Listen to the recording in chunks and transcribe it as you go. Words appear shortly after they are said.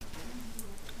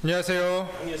안녕하세요.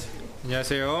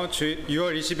 안녕하세요.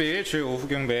 6월 22일 주일 오후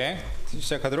경배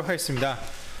시작하도록 하겠습니다.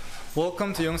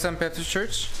 Welcome to Yongsan Baptist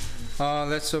Church.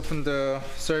 Let's open the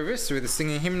service with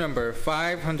singing hymn number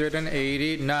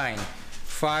 589.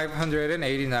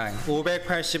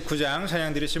 589장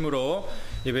찬양 드리심으로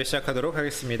예배 시작하도록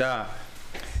하겠습니다.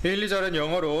 1, 2절은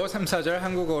영어로, 3, 4절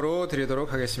한국어로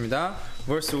드리도록 하겠습니다.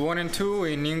 Verse 1 and 2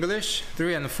 in English,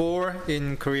 3 and 4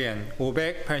 in Korean.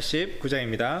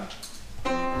 589장입니다.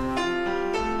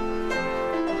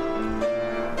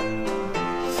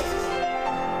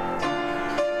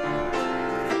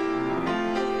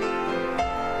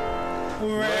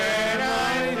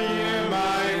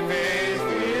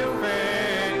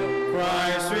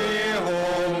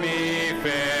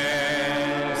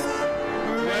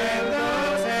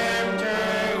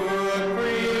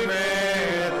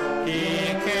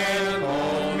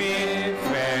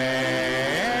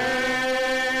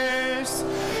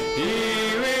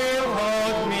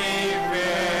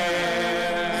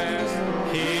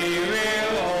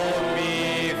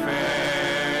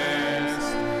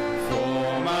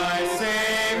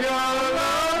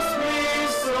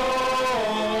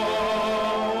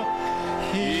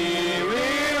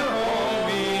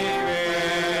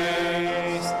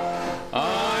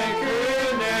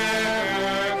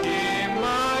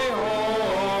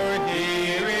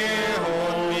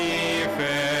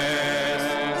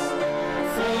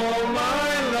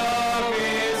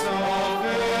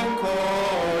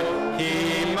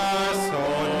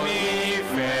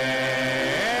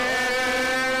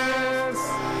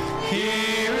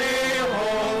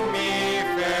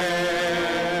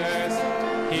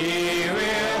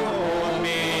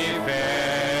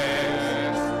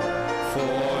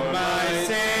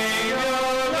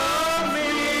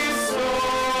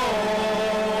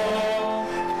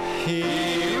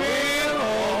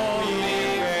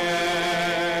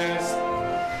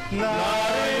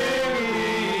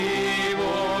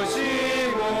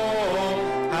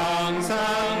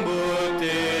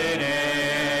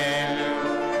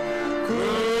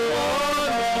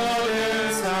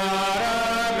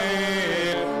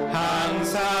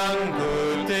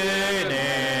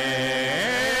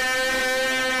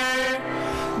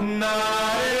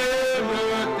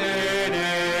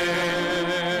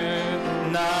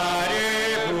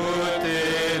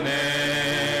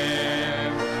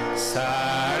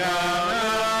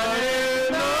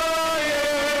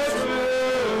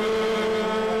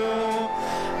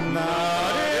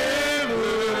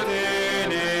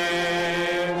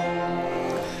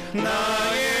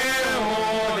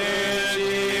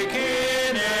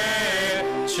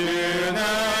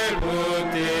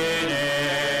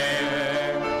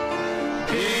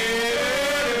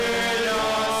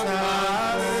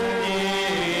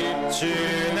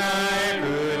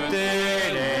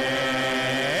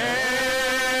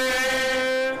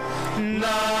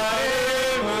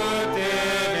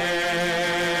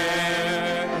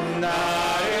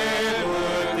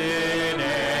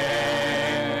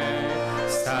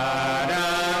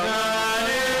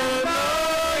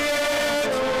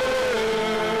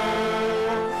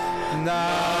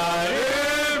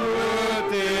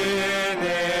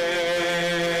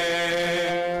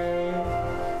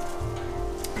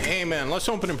 Let's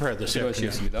open in prayer this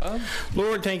afternoon.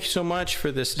 Lord, thank you so much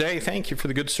for this day. Thank you for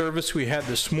the good service we had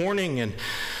this morning,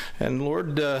 and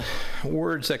Lord,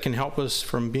 words that can help us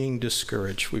from being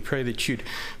discouraged. We pray that you'd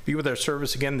be with our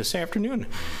service again this afternoon.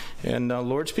 And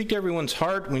Lord, speak to everyone's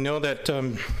heart. We know that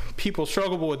people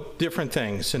struggle with different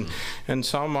things, and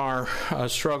some are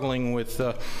struggling with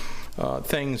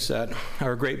things that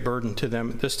are a great burden to them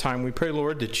at this time. We pray,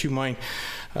 Lord, that you might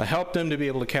help them to be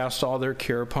able to cast all their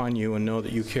care upon you and know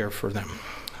that you care for them.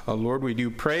 Lord, we do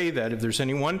pray that if there's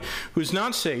anyone who's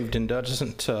not saved and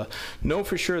doesn't know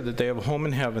for sure that they have a home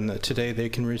in heaven, that today they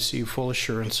can receive full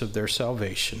assurance of their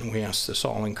salvation. We ask this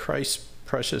all in Christ's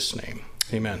precious name.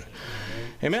 Amen.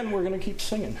 Amen. We're going to keep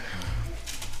singing.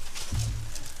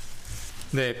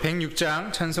 네,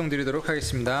 106장 찬송 드리도록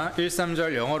하겠습니다. 1,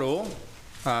 3절 영어로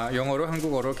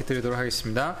한국어로 이렇게 드리도록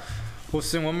하겠습니다. We'll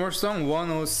sing one more song,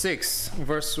 106,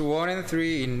 verse 1 and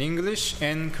 3 in English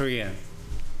and Korean.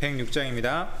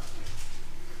 106장입니다.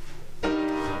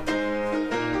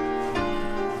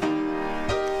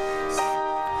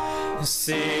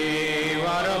 See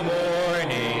what a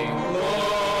morning,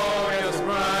 glorious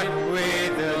bright,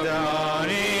 with the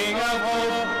dawning of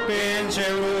hope in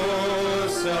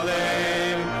Jerusalem.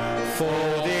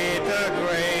 Folded the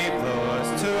grave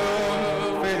close to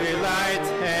with light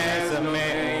as a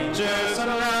manger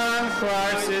sunrise,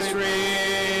 Christ is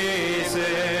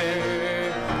risen.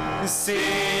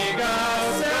 Sing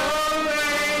of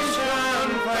salvation,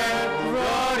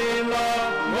 brought in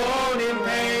love.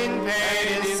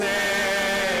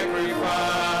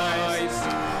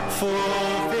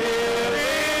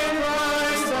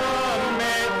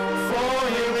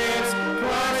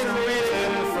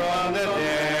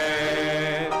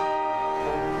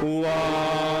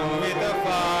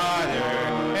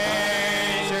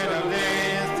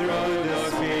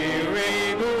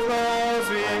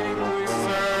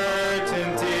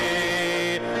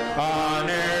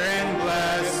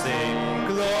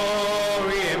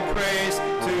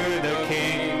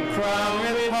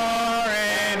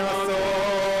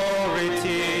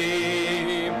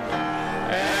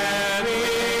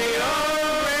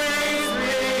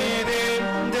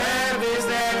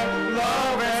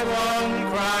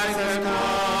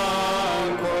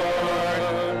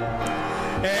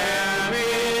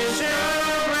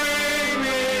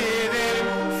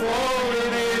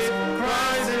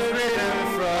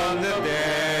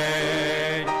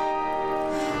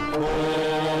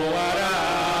 보아라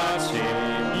아침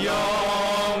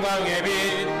영광의 빛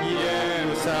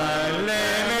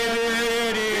예루살렘에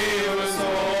드리우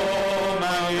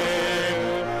소망을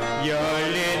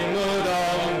열린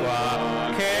무덤과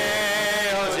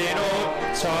깨어진 옷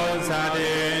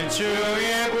천사들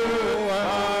주의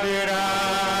부활을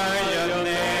하였네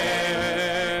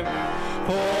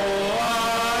보아라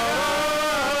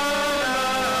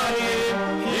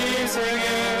희생의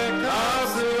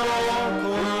가수로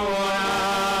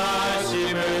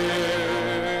구원하심을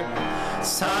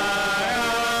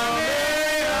사랑의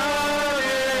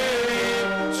아들이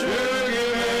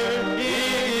죽음을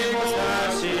이기고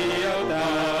사시었다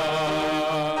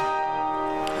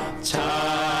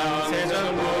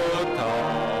창세전부터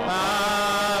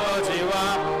아버지와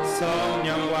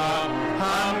성령과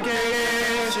함께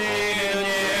계시는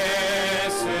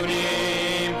예수님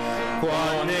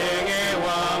권능의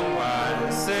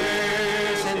왕관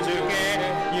쓰신 주께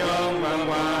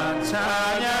영광과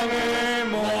찬양을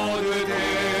모두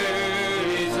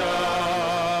드리자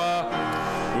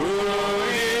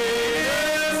우리의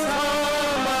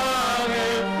사망을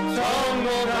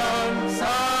정복한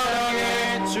사랑의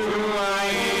주와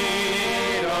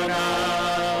일어나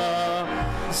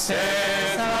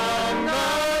세상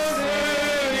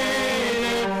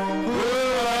다스리는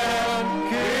부활한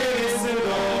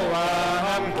그리스도와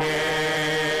함께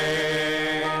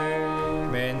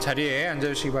맨 자리에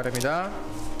앉아주시기 바랍니다.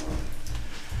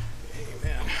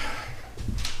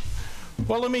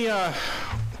 Well, let me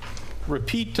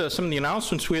repeat some of the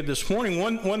announcements we had this morning.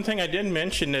 One thing I didn't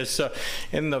mention is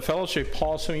in the fellowship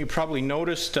hall, some of you probably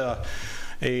noticed a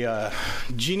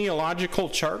genealogical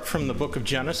chart from the book of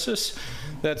Genesis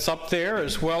that's up there,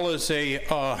 as well as a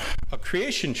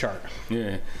creation chart.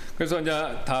 예. 그래서 이제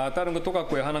다 다른 거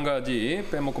똑같고요. 한 가지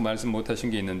빼먹고 말씀 못 하신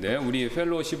게 있는데 우리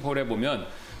펠로우십 홀에 보면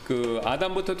그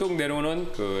아담부터 쭉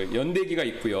내려오는 그 연대기가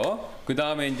있고요. 그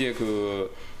다음에 이제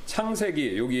그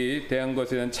창세기 여기 대한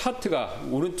것에 대한 차트가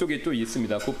오른쪽에 또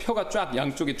있습니다. 그 표가 쫙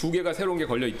양쪽에 두 개가 새로운 게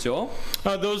걸려 있죠.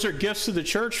 Those are gifts to the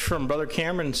church from Brother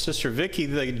Cameron and Sister Vicky.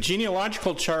 The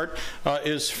genealogical chart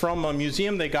is from a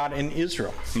museum they got in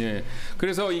Israel. 예.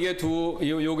 그래서 이게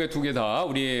요게 두 개 다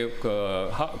우리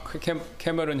그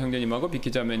캐머런 형제님하고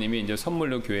비키 자매님이 이제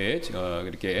선물로 교회에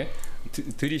이렇게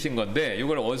드리신 건데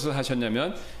이걸 어디서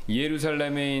하셨냐면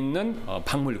예루살렘에 있는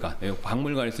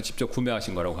박물관에서 직접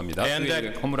구매하신 거라고 합니다.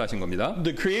 선물하신 겁니다.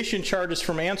 The creation chart is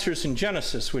from Answers in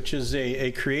Genesis, which is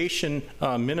a creation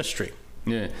ministry.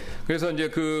 예. 그래서 이제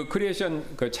그 크리에이션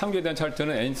그 창조에 대한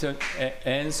차트는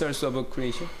Answers of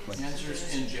Creation.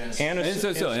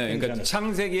 Answers. 예. 그러니까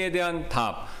창세기에 대한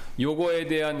답. 요거에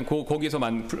대한 거기서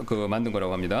만든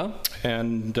거라고 합니다.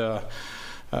 And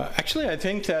actually, I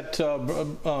think that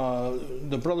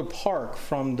the Brother Park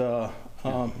from the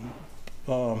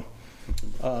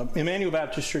Emmanuel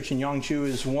Baptist Church in Yangju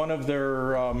is one of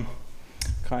their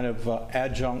kind of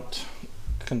adjunct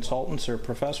consultants or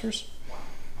professors.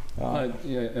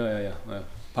 The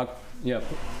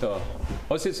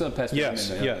assistant pastor.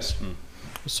 Yes.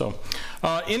 So,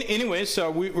 anyways,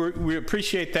 we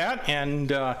appreciate that,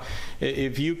 and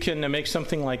if you can make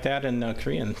something like that in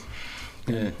Korean.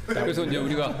 예. 그래서 이제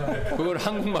우리가 그걸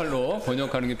한국말로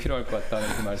번역하는 게 필요할 것 같다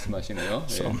이렇게 말씀하시네요.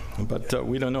 So, but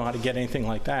we don't know how to get anything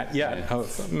like that yet.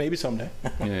 Maybe someday.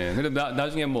 예. 근데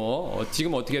나중에 뭐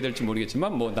지금 어떻게 해야 될지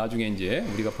모르겠지만 뭐 나중에 이제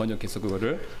우리가 번역해서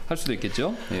그거를 할 수도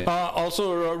있겠죠. 예.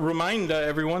 Also remind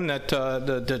everyone that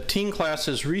the teen class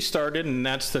has restarted, and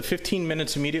that's the 15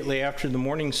 minutes immediately after the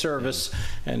morning service,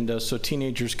 and so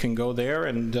teenagers can go there,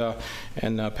 and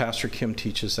Pastor Kim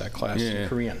teaches that class in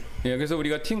Korean. 예, 그래서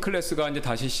우리가 팀 클래스가 이제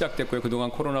다시 시작됐고요. 그동안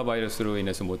코로나 바이러스로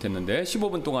인해서 못했는데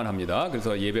 15분 동안 합니다.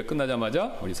 그래서 예배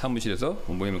끝나자마자 우리 사무실에서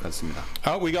모임을 갖습니다.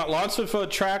 We got lots of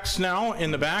tracts now in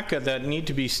the back that need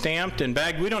to be stamped and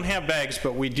bagged. We don't have bags,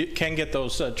 but we can get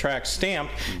those tracts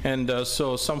stamped, and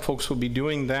so some folks will be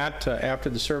doing that after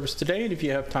the service today. And if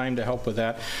you have time to help with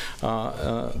that,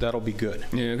 that'll be good.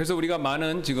 예, 그래서 우리가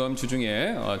많은 지금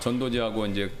주중에 전도지하고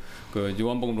이제 그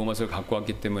요한복음 로마서를 갖고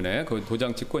왔기 때문에 그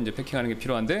도장 찍고 이제 패킹하는 게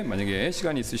필요한데 만약에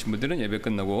시간이 있으신 분들은 예배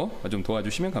끝나고 좀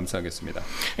도와주시면 감사하겠습니다.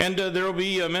 And there will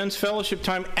be a men's fellowship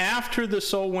time after the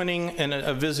soul winning and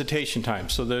a visitation time.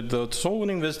 So the soul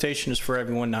winning visitation is for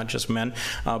everyone, not just men.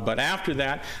 But after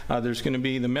that, there's going to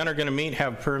be the men are going to meet,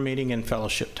 have prayer meeting and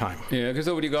fellowship time. 예,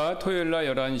 그래서 우리가 토요일 날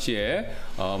 11시에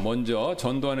먼저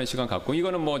전도하는 시간 갖고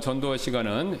이거는 뭐 전도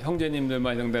시간은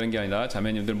형제님들만 해당되는 게 아니라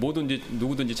자매님들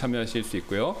누구든지 참여하실 수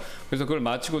있고요. 그래서 그걸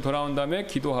마치고 돌아온 다음에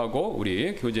기도하고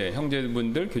우리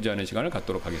형제분들 투자하는 시간을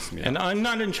갖도록 하겠습니다. And I'm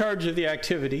not in charge of the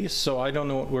activities, so I don't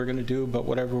know what we're going to do, but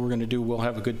whatever we're going to do, we'll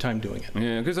have a good time doing it.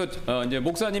 예, 그래서 이제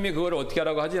목사님이 그걸 어떻게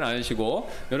하라고 하진 않으시고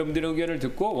여러분들의 의견을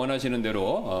듣고 원하시는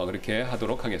대로 그렇게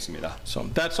하도록 하겠습니다. So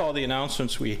that's all the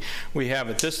announcements we have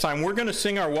at this time. We're going to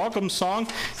sing our welcome song,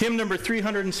 hymn number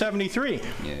 373.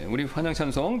 예, 우리 환영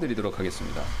찬송 드리도록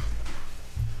하겠습니다.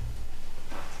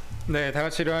 네, 다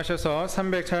같이 일어나셔서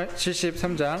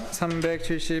 373장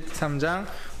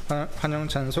환영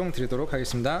찬송 드리도록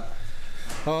하겠습니다.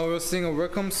 We'll sing a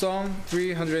welcome song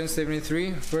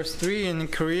 373 verse 3 in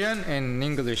Korean and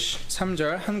English.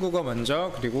 3절 한국어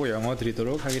먼저 그리고 영어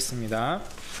드리도록 하겠습니다.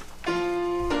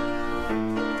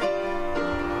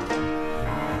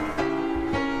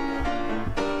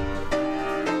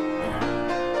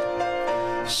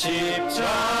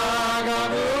 십자가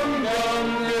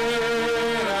문병들아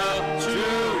주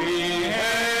위에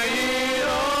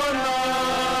일어나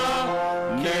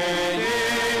내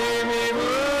힘이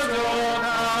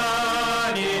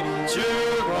부족하니 주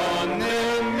권능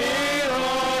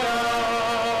믿어라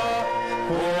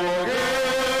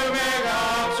복음의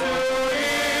값주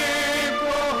입고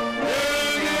늘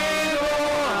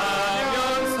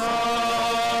기도하면서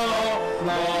너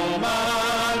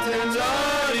맡은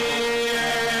자리에서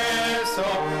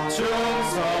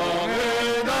충성을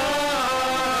다하라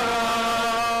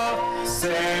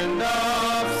Stand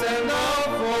up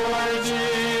for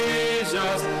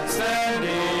Jesus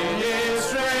standing His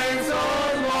strength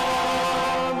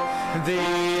alone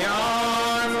The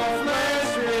arm of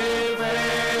flesh will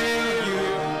fail you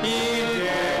He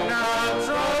did not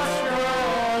trust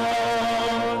your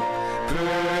own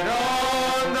Put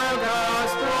on the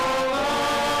gospel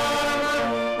armor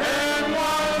and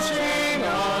marching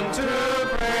unto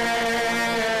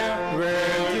prayer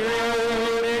where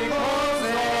duty calls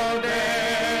no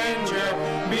danger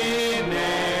be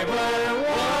never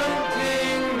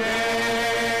wanting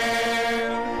there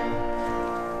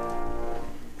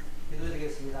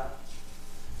기도드리겠습니다.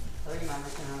 저희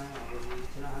만나신 하나님 아버지,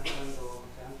 지난 한 시간도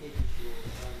함께 해주시고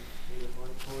저희를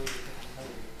보호해주셔서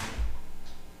감사드립니다.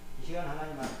 이 시간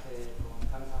하나님 앞에 또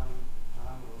감사한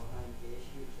마음으로 하나님께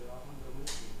 11조 헌금을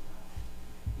드립니다.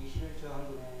 이 11조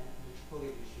헌금에 축복해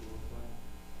주시고 또한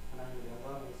하나님의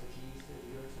영광을 위해서 기있을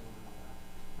위를 전합니다.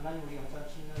 하나님 우리 영상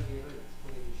침략 기회를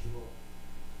축복해 주시고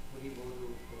우리 모두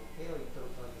또 깨어 있도록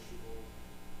도와주시고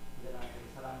언제나 우리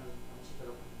사랑이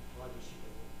넘치도록 도와주시고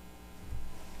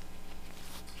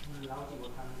오늘 나오지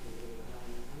못하는 분들을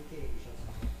하나님 함께 해주셔서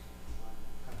각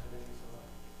가정에서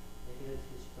예배를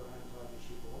드릴 수 있도록 하나님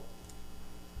도와주시고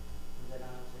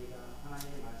언제나 저희가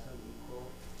하나님의 말씀을 믿고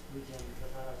의지하면서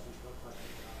살아갈 수 있도록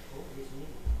도와주시고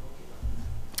예수님 이름으로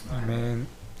기도합니다. 아멘.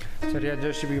 자리에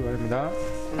앉으시기 바랍니다.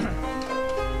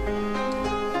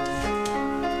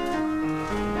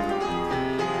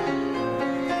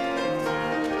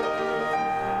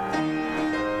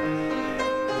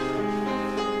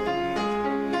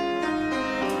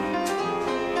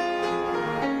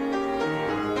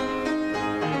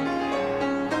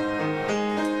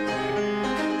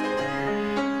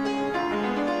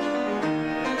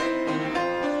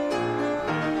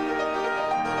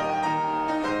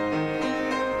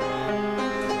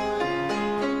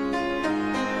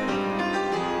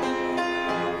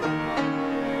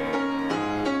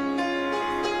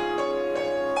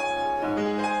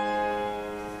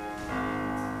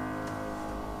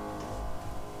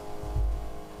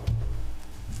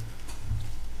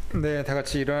 네, 다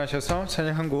같이 일어나셔서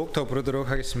찬양 한 곡 더 부르도록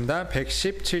하겠습니다.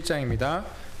 117장입니다.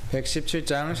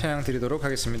 117장 찬양 드리도록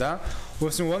하겠습니다. We'll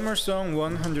sing one more song,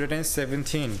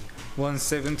 117,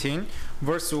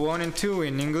 verse 1 and 2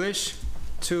 in English,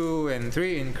 2 and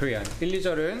 3 in Korean. 1,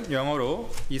 2절은 영어로,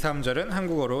 2, 3절은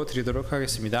한국어로 드리도록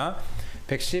하겠습니다.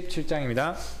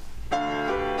 117장입니다.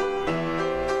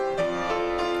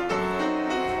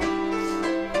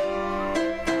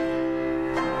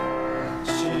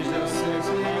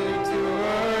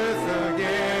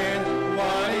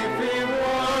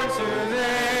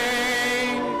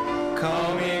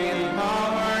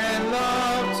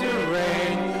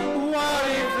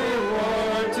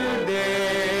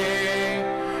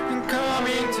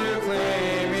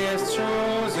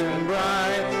 Chosen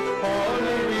bride, all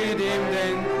redeemed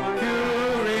and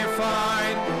pure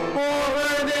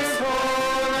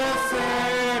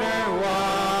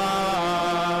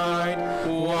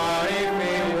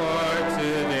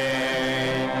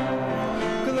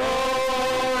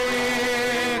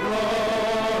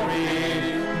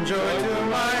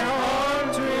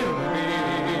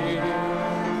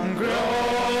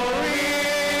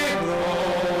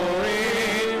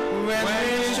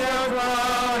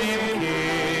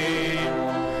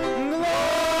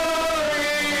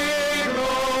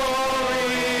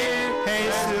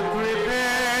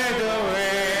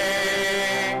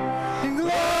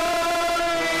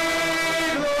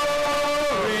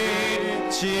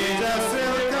Jesus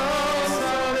will come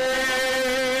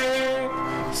someday.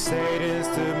 Satan's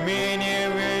dominion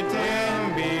will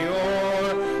then be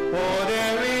all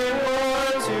that we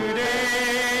want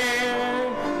today.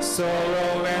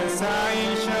 Sorrow and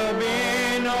sighing shall be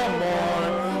no more,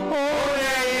 all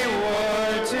that we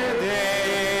want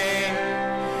today.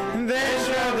 Then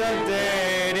shall the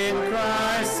dead in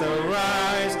Christ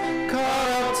arise, caught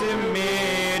up to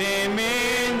meet him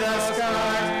in the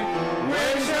sky.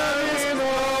 When shall his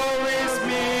glories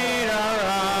meet our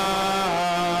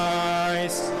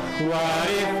eyes? What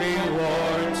if we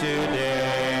were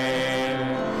today?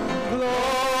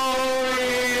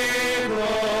 Glory,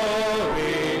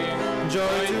 glory,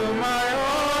 joy to my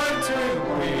heart to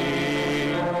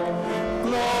bring.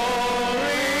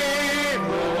 Glory,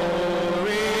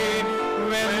 glory,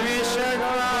 when we shall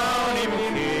crown him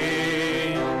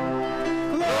King.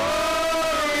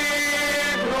 Glory,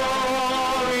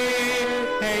 glory,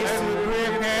 haste to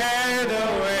prepare the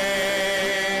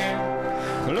way.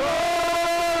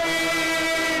 Glory,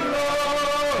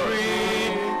 glory,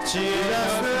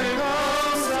 Jesus will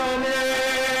come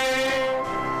someday.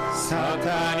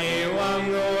 사탄이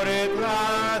왕노릇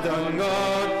하던 것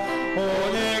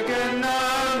오늘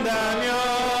끝난다면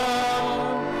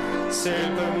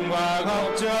슬픔과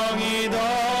걱정이 더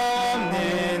없는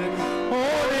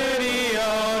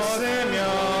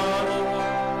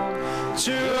오늘이었으면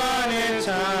주 안에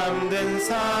잠든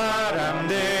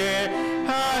사람들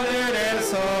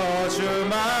하늘에서 주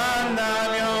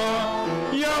만나며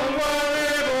영광을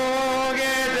보게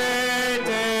될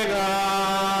때가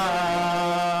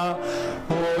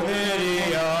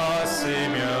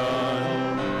오늘이었으면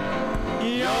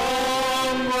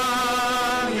영광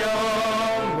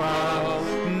영광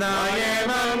나의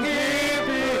맘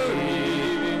깊이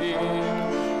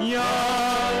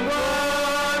영광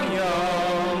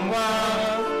영광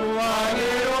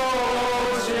왕으로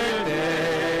오실 때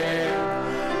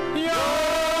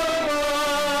영광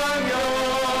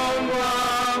영광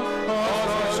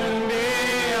어서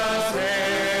준비하세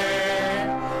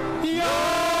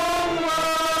영광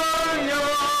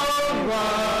영광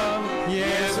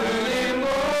예수님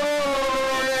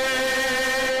노래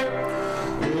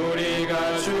우리가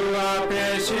주 앞에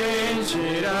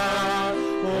신실한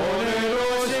오늘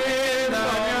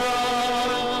오신다면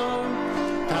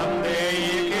담대히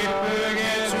기쁘게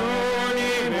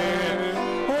주님을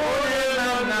오늘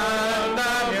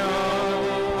만난다면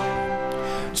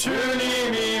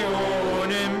주님이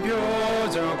오는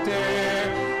표적들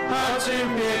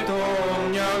아침빛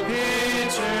동력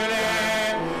비추네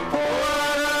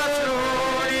보아라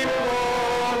주님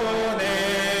보네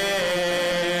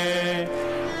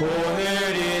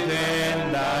오늘이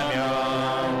된다면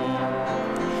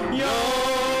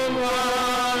영광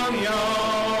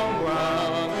영광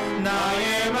나의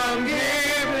맘 깊이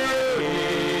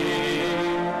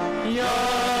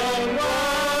영광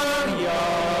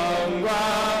영광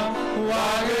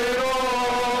왕으로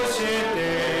오실 때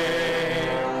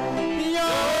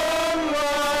영광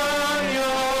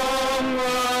영광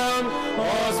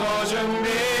어서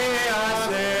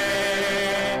준비하세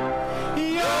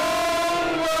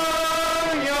영광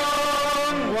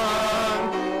영광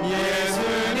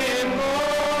예수님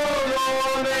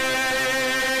보노네.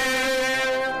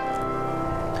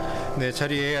 네,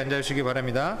 자리에 앉아주시기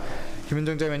바랍니다.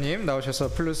 김은정 자매님 나오셔서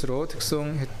플룻으로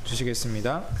특송해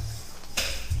주시겠습니다.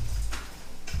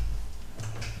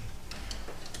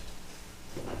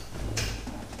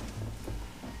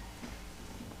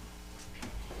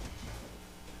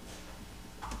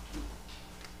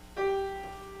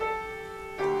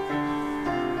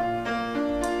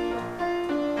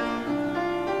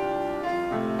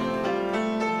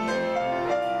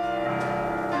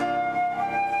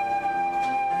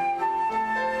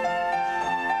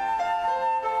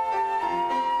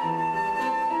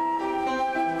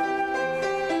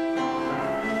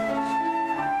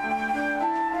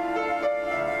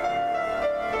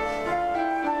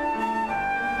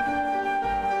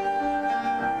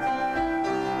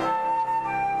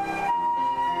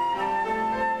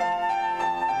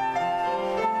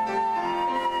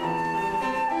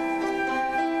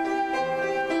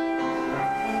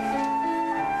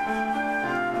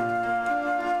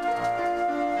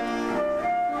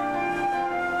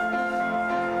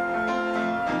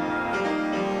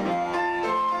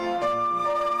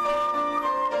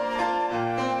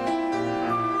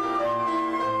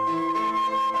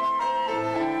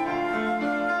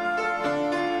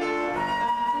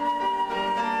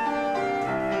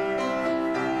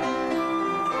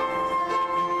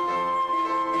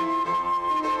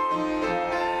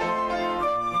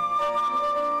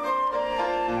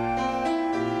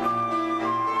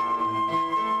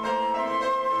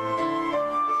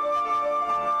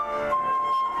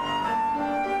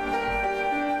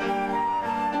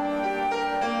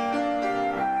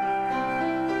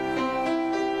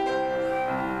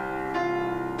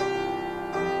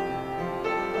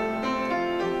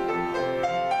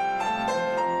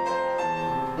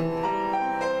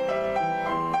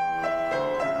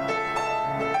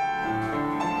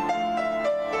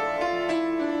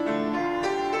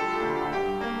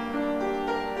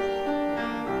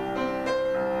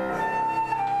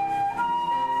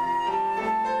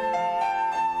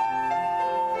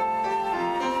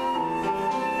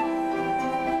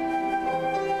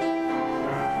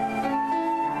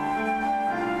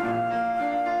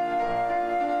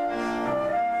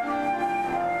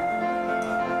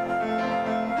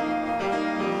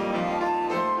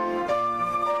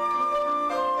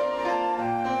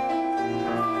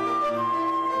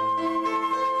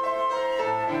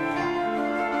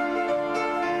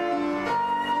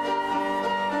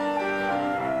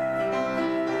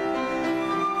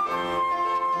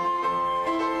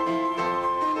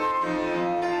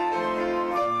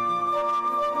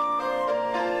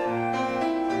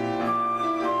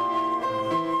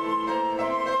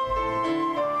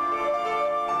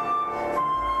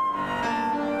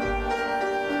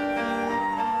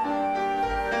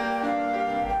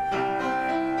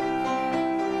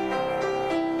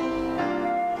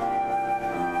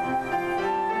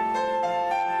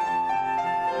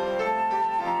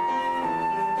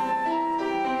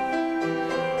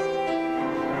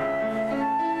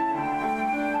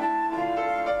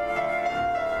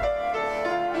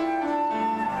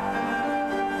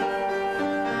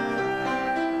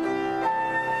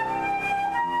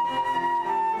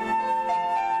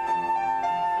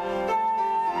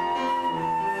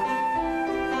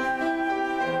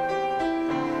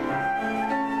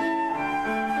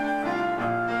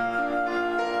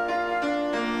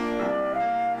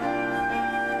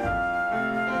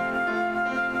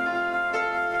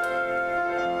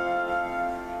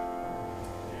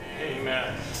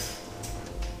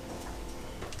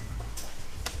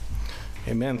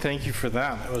 Amen. Thank you for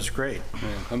that. That was great.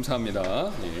 네,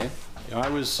 감사합니다. 예. I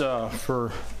was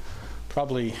for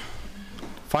probably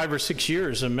 5 or 6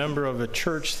 years a member of a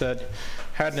church that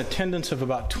had an attendance of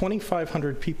about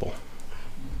 2,500 people.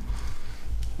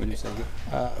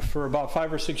 For about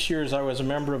 5 or 6 years, I was a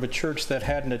member of a church that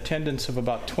had an attendance of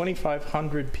about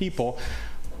 2,500 people,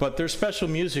 but their special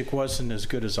music wasn't as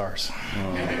good as ours.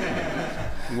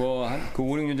 그 5,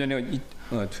 6년 전에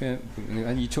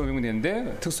한 2,500명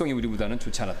됐는데 특성이 우리보다는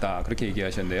좋지 않았다. 그렇게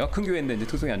얘기하셨네요. 큰 교회인데 이제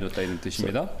특성이 안 좋다 이런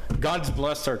뜻입니다. God's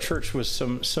blessed our church with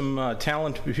some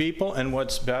talented people, and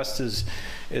what's best is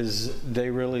they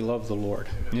really love the Lord.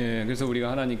 예, 그래서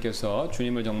우리가 하나님께서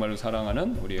주님을 정말로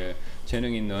사랑하는 우리의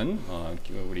재능 있는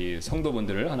우리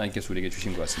성도분들을 하나님께서 우리에게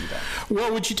주신 것 같습니다.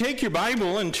 Well, would you take your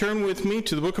Bible and turn with me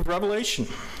to the book of Revelation?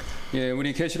 예,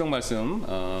 우리 계시록 말씀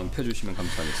펴주시면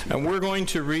감사하겠습니다. And we're going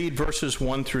to read verses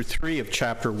 1 through 3 of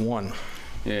chapter 1.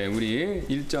 예, 우리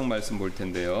 1장 말씀 볼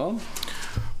텐데요.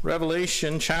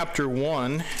 Revelation chapter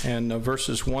 1 and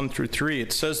verses 1 through 3.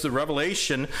 It says, the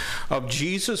revelation of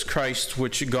Jesus Christ,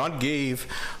 which God gave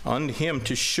unto him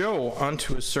to show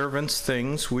unto his servants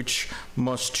things which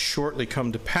must shortly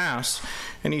come to pass.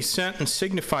 And he sent and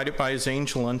signified it by his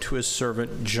angel unto his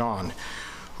servant John,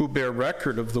 who bear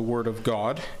record of the word of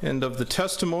God, and of the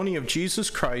testimony of Jesus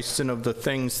Christ, and of the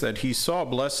things that he saw.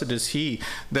 Blessed is he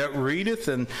that readeth,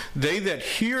 and they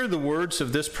that hear the words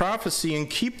of this prophecy, and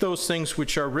keep those things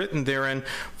which are written therein,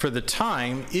 for the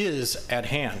time is at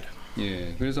hand.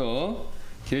 예, 그래서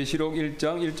계시록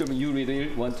 1장 1절, you read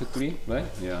 1, 2, 3, right?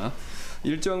 Yeah.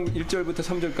 1절부터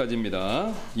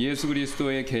 3절까지입니다. 예수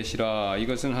그리스도의 계시라.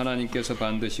 이것은 하나님께서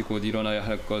반드시 곧 일어나야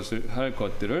할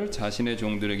것들을 자신의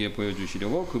종들에게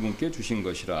보여주시려고 그분께 주신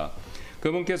것이라.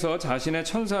 그분께서 자신의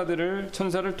천사를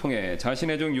통해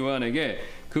자신의 종 요한에게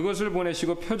그것을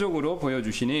보내시고 표적으로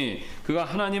보여주시니 그가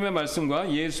하나님의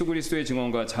말씀과 예수 그리스도의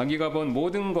증언과 자기가 본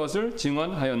모든 것을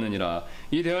증언하였느니라.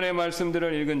 이 대언의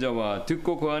말씀들을 읽은 자와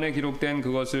듣고 그 안에 기록된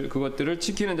그것들을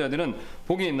지키는 자들은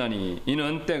복이 있나니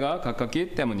이는 때가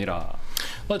가깝기 때문이라.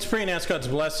 Let's pray and ask God's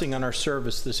blessing on our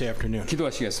service this afternoon.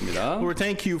 기도하시겠습니다. Lord,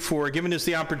 thank you for giving us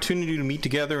the opportunity to meet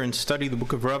together and study the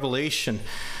book of Revelation.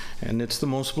 And it's the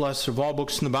most blessed of all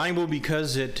books in the Bible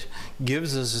because it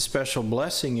gives us a special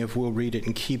blessing if we'll read it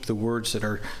and keep the words that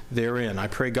are therein. I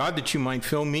pray, God, that you might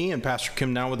fill me and Pastor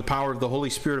Kim now with the power of the Holy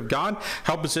Spirit of God.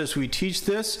 Help us as we teach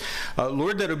this.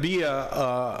 Lord, that it'll be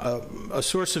a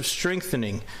source of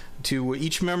strengthening to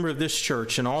each member of this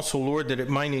church, and also, Lord, that it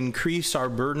might increase our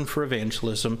burden for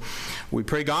evangelism. We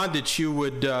pray, God, that you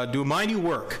would do a mighty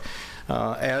work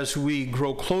as we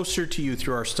grow closer to you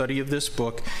through our study of this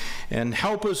book, and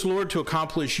help us, Lord, to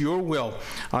accomplish your will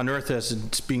on earth as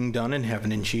it's being done in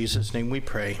heaven. In Jesus' name we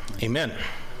pray. Amen.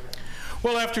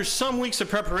 Well, after some weeks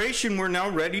of preparation, we're now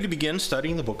ready to begin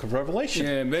studying the book of Revelation.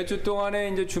 예, 몇 주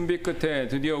동안의 이제 준비 끝에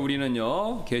드디어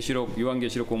우리는요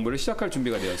요한계시록 공부를 시작할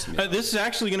준비가 되었습니다. This is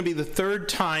actually going to be the third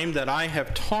time that I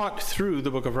have taught through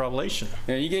the book of Revelation.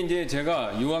 예, 이게 이제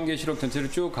제가 요한계시록 전체를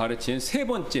쭉 가르친 세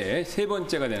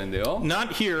번째가 되는데요.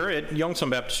 Not here at Youngson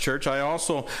Baptist Church. I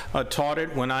also taught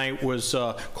it when I was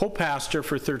co-pastor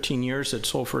for 13 years at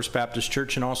Seoul First Baptist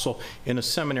Church, and also in a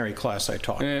seminary class I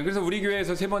taught. 예, 그래서 우리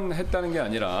교회에서 세 번 했다는 게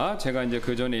아니라 제가 이제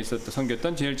그 전에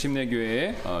섬겼던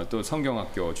제일침례교회 또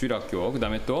성경학교, 주일학교,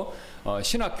 그다음에 또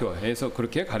신학교에서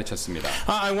그렇게 가르쳤습니다.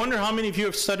 I wonder how many of you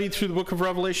have studied through the book of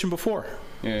Revelation before?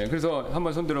 예, 그래서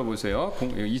한번 손 들어 보세요.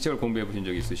 이 책을 공부해 보신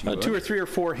적 있으신가요? 2 or 3 or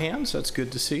 4 hands. That's good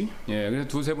to see. 예, 그래서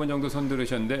 2-3번 정도 손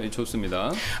들으셨는데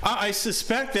좋습니다. I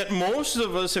suspect that most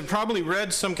of us have probably read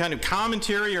some kind of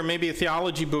commentary or maybe a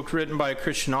theology book written by a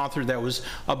Christian author that was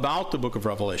about the book of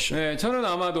Revelation. 네, 저는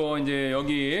아마도 이제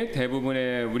여기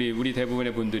대부분의 우리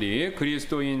대부분의 분들이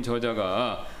그리스도인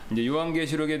저자가 이제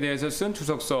요한계시록에 대해서 쓴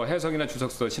주석서, 해석이나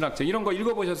주석서, 신학책 이런 거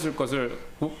읽어보셨을 것을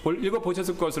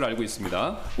알고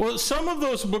있습니다. Well, some of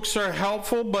those books are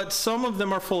helpful, but some of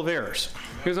them are full of errors.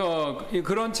 그래서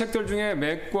그런 책들 중에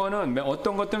몇 권은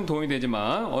어떤 것들은 도움이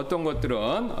되지만 어떤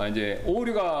것들은 이제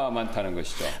오류가 많다는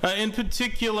것이죠. In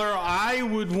particular, I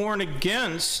would warn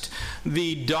against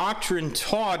the doctrine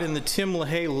taught in the Tim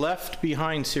LaHaye Left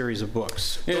Behind series of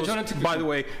books. 예, Those, by the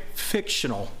way,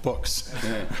 fictional books.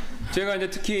 네. 제가 이제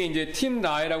특히 이제 팀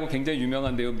라이라고 굉장히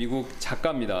유명한데요, 미국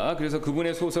작가입니다. 그래서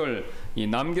그분의 소설 이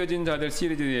남겨진 자들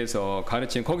시리즈에서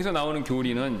가르친 거기서 나오는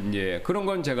교리는 이제 그런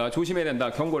건 제가 조심해야 된다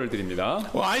경고를 드립니다.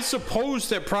 Well, I suppose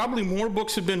that probably more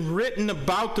books have been written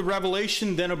about the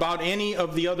Revelation than about any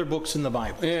of the other books in the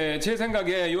Bible. 예, 제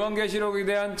생각에 요한계시록에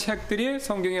대한 책들이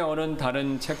성경의 어느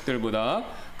다른 책들보다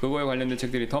그거에 관련된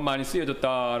책들이 더 많이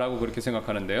쓰여졌다라고 그렇게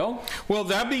생각하는데요. Well,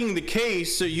 that being the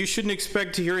case, you shouldn't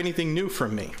expect to hear anything new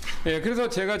from me. 예, 그래서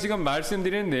제가 지금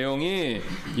말씀드리는 내용이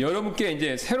여러분께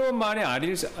이제 새로운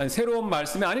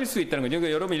말씀이 아닐 수 있다는 거죠.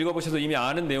 그러니까 여러분 읽어보셔서 이미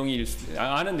아는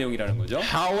내용이라는 거죠.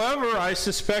 However, I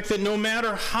suspect that no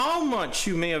matter how much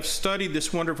you may have studied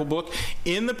this wonderful book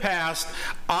in the past,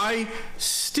 I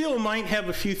still might have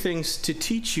a few things to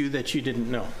teach you that you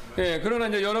didn't know. 예, 그러나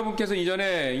이제 여러분께서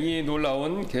이전에 이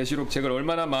놀라운 계시록 책을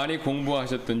얼마나 많이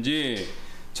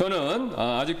공부하셨든지 저는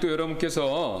아직도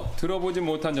여러분께서 들어보지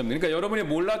못한 점들, 그러니까 여러분이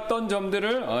몰랐던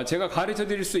점들을 제가 가르쳐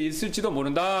드릴 수 있을지도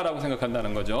모른다라고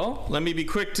생각한다는 거죠. Let me be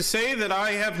quick to say that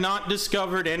I have not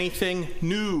discovered anything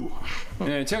new.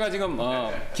 예, 제가 지금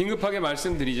긴급하게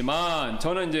말씀드리지만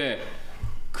저는 이제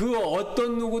그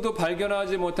어떤 누구도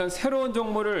발견하지 못한 새로운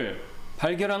정보를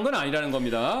발견한 건 아니라는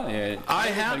겁니다. 예,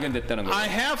 발견됐다는 거죠. I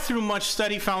have through much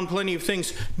study found plenty of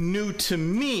things new to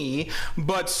me,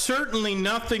 but certainly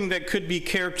nothing that could be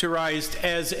characterized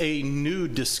as a new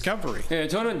discovery. 예,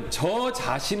 저는 제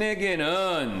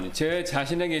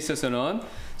자신에게 있어서는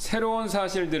새로운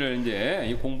사실들을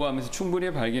이제 공부하면서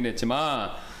충분히 발견했지만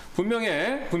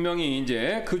분명히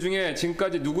이제 그 중에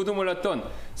지금까지 누구도 몰랐던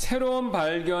새로운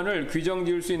발견을 규정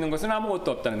지을 수 있는 것은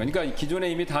아무것도 없다는 거니까 그러니까 기존에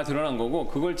이미 다 드러난 거고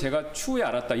그걸 제가 추후에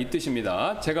알았다 이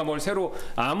뜻입니다. 제가 뭘 새로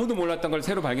아무도 몰랐던 걸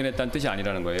새로 발견했다는 뜻이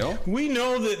아니라는 거예요. We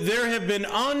know that there have been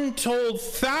untold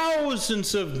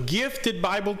thousands of gifted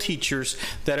Bible teachers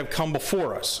that have come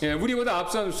before us. 예, 우리보다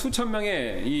앞선 수천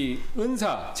명의 이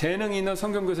은사, 재능이 있는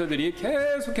성경 교사들이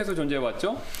계속해서 존재해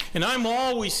왔죠. And I'm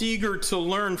always eager to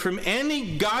learn from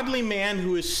any godly man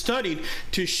who has studied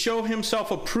to show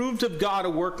himself approved of God,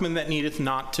 a workman that needeth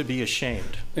not to be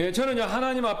ashamed. 예, 저는요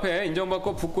하나님 앞에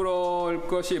인정받고 부끄러울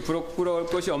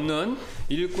것이 없는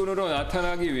일꾼으로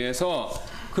나타나기 위해서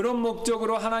그런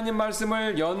목적으로 하나님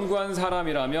말씀을 연구한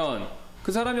사람이라면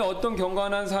그 사람이 어떤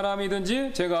경건한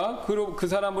사람이든지 제가 그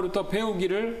사람으로부터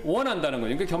배우기를 원한다는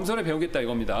거예요. 그러니까 겸손히 배우겠다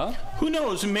이겁니다. Who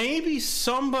knows? Maybe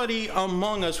somebody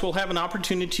among us will have an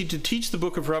opportunity to teach the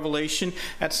book of Revelation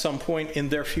at some point in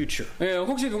their future. 예,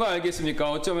 혹시 누가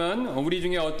알겠습니까? 어쩌면 우리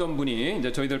중에 어떤 분이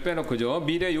이제 저희들 빼놓고죠.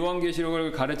 미래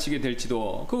요한계시록을 가르치게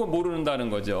될지도 그거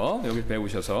모른다는 거죠. 여기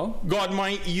배우셔서. God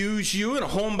might use you in a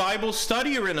home Bible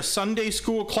study or in a Sunday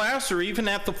school class or even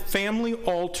at the family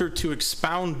altar to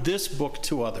expound this book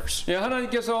to others. 예,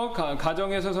 하나님께서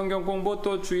가정에서 성경 공부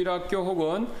또 주일학교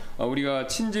혹은 우리가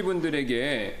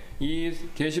친지분들에게 이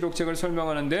계시록 책을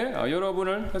설명하는데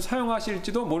여러분을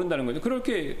사용하실지도 모른다는 거죠.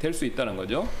 그렇게 될 수 있다는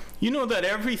거죠. You know that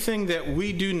everything that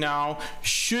we do now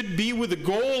should be with the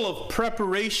goal of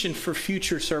preparation for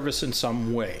future service in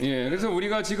some way. 예, 그래서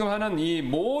우리가 지금 하는 이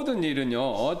모든 일은요,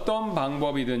 어떤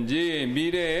방법이든지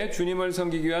미래에 주님을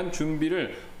섬기기 위한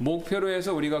준비를 목표로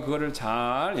해서 우리가 그거를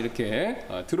잘 이렇게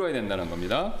들어야 된다는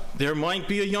겁니다. There might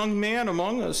be a young man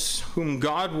among us whom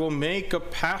God will make a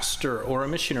pastor or a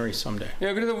missionary someday.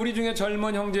 예, 그래서 우리 중에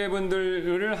젊은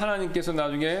형제분들을 하나님께서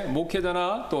나중에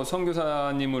목회자나 또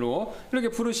선교사님으로 이렇게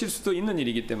부르실 수도 있는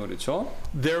일이기 때문에 그렇죠.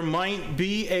 There might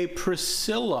be a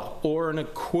Priscilla or an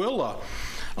Aquila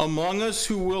among us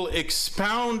who will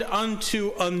expound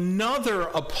unto another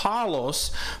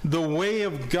Apollos the way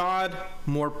of God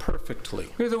more perfectly.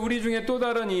 그래서 우리 중에 또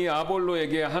다른 이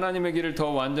아볼로에게 하나님의 길을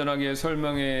더 완전하게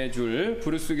설명해 줄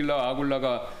브루스길라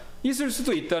아굴라가 있을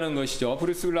수도 있다는 것이죠.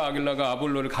 브루스길라 아굴라가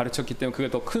아볼로를 가르쳤기 때문에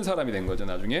그게 더 큰 사람이 된 거죠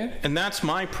나중에. And that's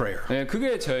my prayer. 네,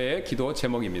 그게 저의 기도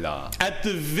제목입니다. At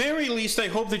the very least, I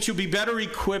hope that you'll be better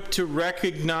equipped to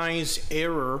recognize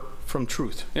error from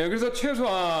truth. 예, 그래서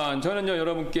최소한 저는요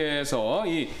여러분께서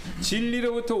이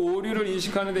진리로부터 오류를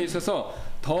인식하는 데 있어서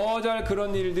더 잘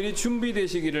그런 일들이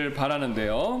준비되시기를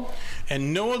바라는데요.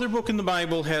 And no other book in the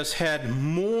Bible has had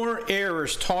more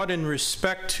errors taught in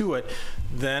respect to it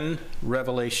than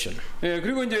Revelation. 예,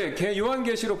 그리고 이제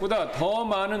요한계시록보다 더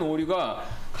많은 오류가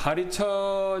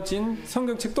가르쳐진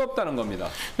성경책도 없다는 겁니다.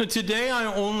 Now, today I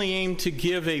only aim to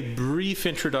give a brief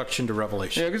introduction to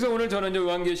Revelation. 예, 그래서 오늘 저는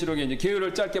요한계시록의 이제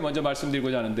개요를 짧게 먼저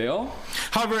말씀드리고자 하는데요.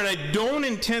 However, I don't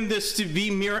intend this to be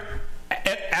mere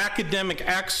academic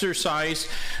exercise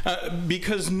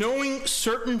because knowing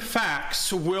certain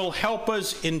facts will help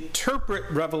us interpret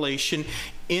Revelation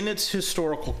in its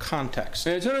historical context.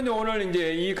 네, 저는 오늘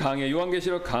이제 이 강의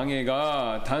요한계시록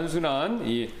강해가 단순한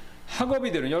이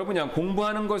학업이 되는 여러분이 그냥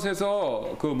공부하는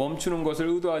것에서 그 멈추는 것을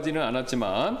의도하지는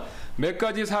않았지만 몇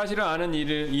가지 사실을 아는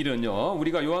일은요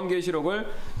우리가 요한계시록을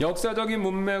역사적인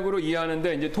문맥으로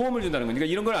이해하는데 이제 도움을 준다는 거니까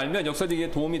이런 걸 알면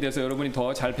역사적인 도움이 돼서 여러분이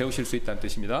더 잘 배우실 수 있다는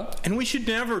뜻입니다. And we should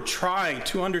never try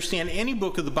to understand any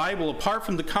book of the Bible apart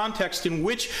from the context in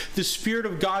which the Spirit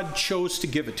of God chose to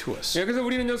give it to us. 예, 그래서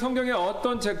우리는요 성경의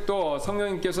어떤 책도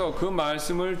성령님께서 그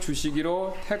말씀을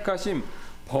주시기로 택하심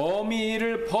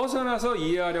범위를 벗어나서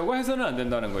이해하려고 해서는 안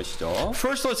된다는 것이죠.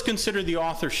 First, let's consider the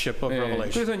authorship of 네,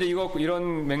 Revelation. 그래서 이제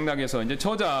이런 맥락에서 이제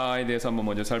저자에 대해서 한번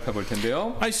먼저 살펴볼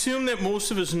텐데요. I assume that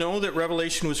most of us know that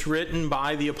Revelation was written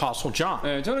by the Apostle John.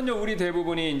 네, 저는요 우리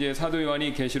대부분이 이제 사도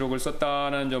요한이 계시록을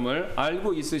썼다는 점을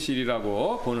알고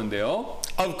있으시리라고 보는데요.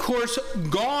 Of course,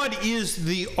 God is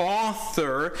the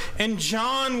author, and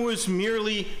John was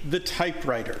merely the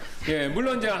typewriter. 예,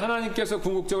 물론 이제 하나님께서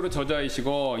궁극적으로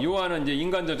저자이시고 요한은 이제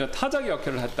인간 저자 타자기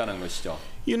역할을 했다는 것이죠.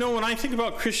 You know, when I think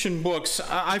about Christian books,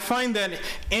 I find that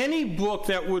any book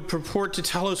that would purport to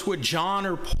tell us what John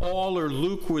or Paul or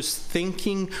Luke was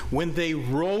thinking when they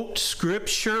wrote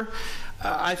Scripture,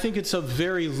 I think it's of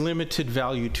very limited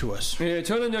value to us. 예,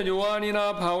 저는요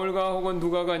요한이나 바울과 혹은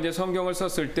누가가 이제 성경을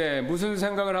썼을 때 무슨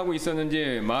생각을 하고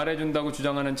있었는지 말해준다고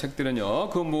주장하는 책들은요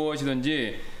그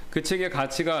무엇이든지 그 책의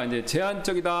가치가 이제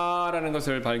제한적이다라는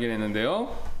것을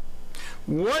발견했는데요.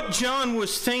 What John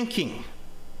was thinking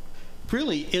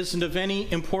really isn't of any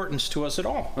importance to us at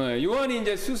all. 예, 요한이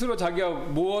이제 스스로 자기가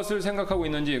무엇을 생각하고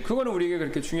있는지 그거는 우리에게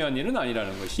그렇게 중요한 일은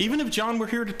아니라는 것이죠. Even if John were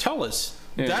here to tell us,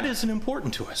 that isn't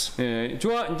important to us. 예,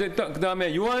 이제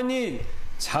그다음에 요한이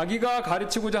자기가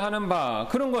가르치고자 하는 바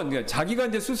그런 건 그러니까 자기가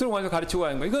이제 스스로 와서 가르치고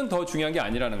하는 거 이건 더 중요한 게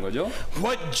아니라는 거죠.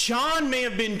 What John may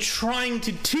have been trying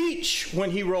to teach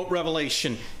when he wrote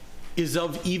Revelation is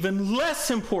of even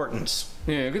less importance.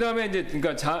 예, 그다음에 이제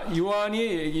그러니까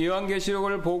요한이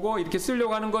요한계시록을 보고 이렇게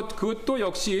쓰려고 하는 것 그것도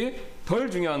역시 덜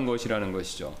중요한 것이라는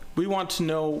것이죠. We want to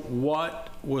know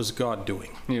what was God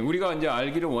doing. 예, 우리가 이제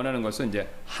알기를 원하는 것은 이제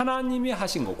하나님이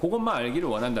하신 거 그것만 알기를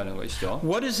원한다는 것이죠.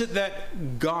 What is it that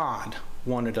God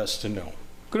wanted us to know?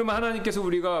 그러면 하나님께서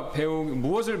우리가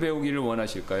무엇을 배우기를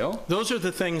원하실까요? Those are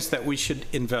the things that we should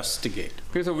investigate.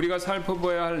 그래서 우리가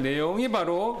살펴봐야 할 내용이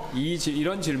바로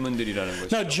이런 질문들이라는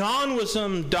것이죠. Now, John was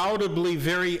undoubtedly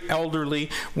very elderly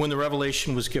when the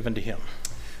revelation was given to him.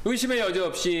 의심의 여지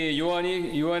없이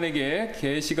요한에게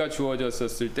계시가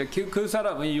주어졌었을 때 그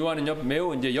사람 요한은요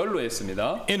매우 이제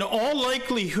연로했습니다. In all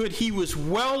likelihood, he was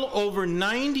well over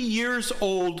 90 years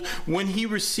old when he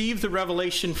received the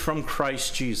revelation from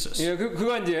Christ Jesus. 예,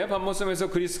 그가 이제 반모섬에서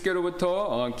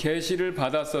그리스도께로부터 계시를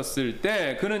받았었을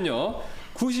때 그는요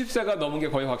 90세가 넘은 게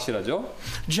거의 확실하죠.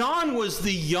 John was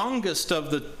the youngest of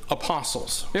the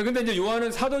apostles. 예, 근데 이제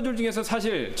요한은 사도들 중에서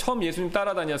사실 처음 예수님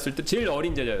따라다녔을 때 제일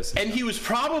어린 제자였어요. And he was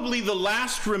probably the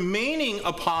last remaining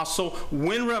apostle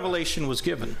when revelation was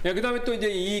given. 예, 그다음에 또 이제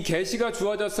이 계시가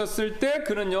주어졌었을 때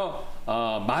그는요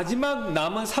마지막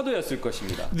남은 사도였을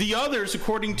것입니다. The others,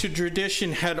 according to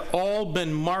tradition, had all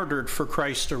been martyred for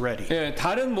Christ already. 예,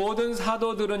 다른 모든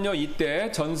사도들은요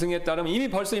이때 전승에 따르면 이미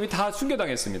다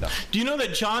순교당했습니다. Do you know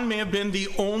that John may have been the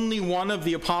only one of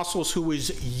the apostles who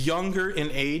was younger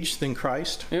in age than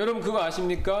Christ? 예, 여러분 그거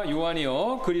아십니까?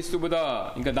 요한이요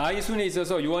그리스도보다 그러니까 나이 순에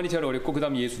있어서 요한이 제일 어렸고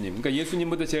그다음 예수님. 그러니까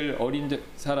예수님보다 제일 어린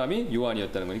사람이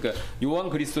요한이었다는 거니까 그러니까 요한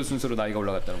그리스도 순서로 나이가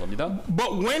올라갔다는 겁니다.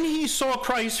 But when he saw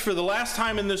Christ for the last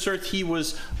time in this earth, he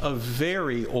was a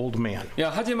very old man.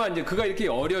 야, 하지만 이제 그가 이렇게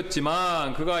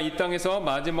어렸지만 그가 이 땅에서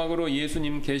마지막으로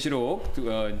예수님 계시록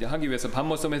하기 위해서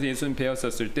반모섬에서 예수님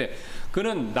배웠었을 때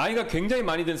그는 나이가 굉장히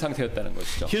많이 든 상태였다는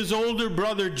것이죠. His older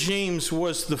brother James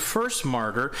was the first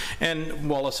martyr, and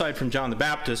well, aside from John the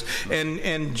Baptist, and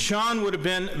John would have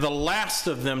been the last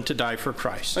of them to die for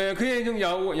Christ. 예, 그의 형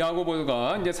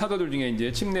야고보가 이제 사도들 중에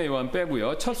이제 침례 요한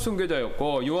빼고요 첫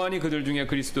순교자였고 요한이 그들 중에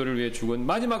그리스도를 위해 죽은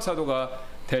마지막 사도가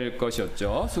될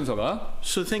것이었죠 순서가.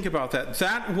 So think about that.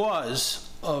 That was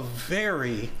a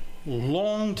very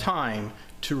long time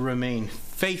to remain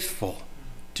faithful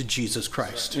to Jesus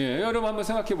Christ. 예, 여러분 한번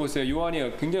생각해 보세요.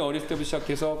 요한이 굉장히 어렸을 때부터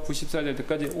시작해서 90살 될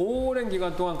때까지 오랜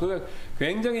기간 동안 그가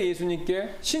굉장히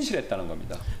예수님께 신실했다는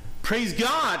겁니다. Praise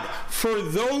God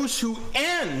for those who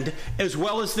end as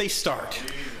well as they start.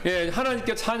 예,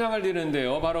 하나님께 찬양을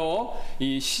드리는데요. 바로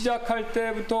이 시작할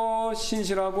때부터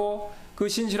신실하고 그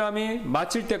신실함이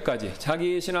마칠 때까지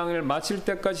자기 신앙을 마칠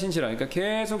때까지 신실한 그러니까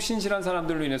계속 신실한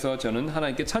사람들로 인해서 저는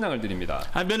하나님께 찬양을 드립니다.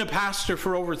 I've been a pastor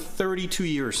for over 32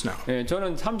 years now. 예,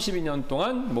 저는 32년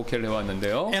동안 목회를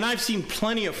해왔는데요. And I've seen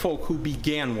plenty of folk who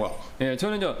began well. 예,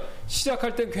 저는요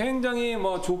시작할 때 굉장히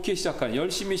좋게 시작한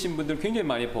열심히신 분들 굉장히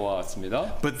많이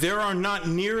보아왔습니다. But there are not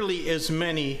nearly as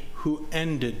many who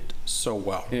ended so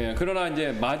well. 예, 그러나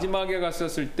이제 마지막에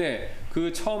갔었을 때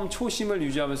그 처음 초심을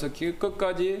유지하면서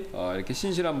끝까지 이렇게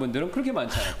신실한 분들은 그렇게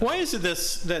많지 않아요. Why is it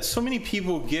that so many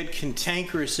people get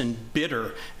cantankerous and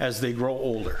bitter as they grow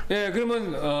older? 예,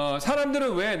 그러면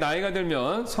사람들은 왜 나이가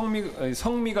들면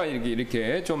성미가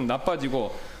이렇게 좀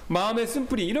나빠지고 마음의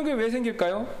쓴뿌리 이런 게 왜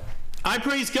생길까요? I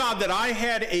praise God that I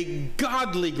had a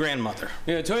godly grandmother.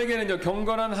 예, 저에게는 이제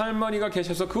경건한 할머니가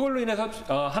계셔서 그걸로 인해서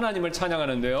하나님을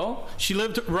찬양하는데요. She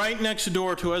lived right next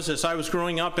door to us as I was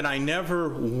growing up, and I never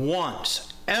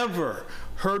once ever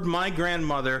heard my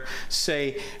grandmother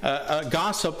say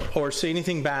gossip or say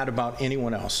anything bad about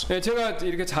anyone else. 예, 제가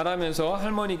이렇게 자라면서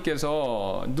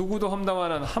할머니께서 누구도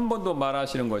험담하는 한 번도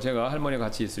말하시는 거 제가 할머니가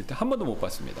같이 있을 때 한 번도 못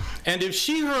봤습니다. And if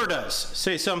she heard us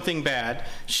say something bad,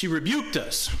 she rebuked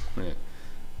us. 예.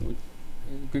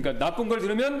 그러니까 나쁜 걸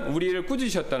들으면 우리를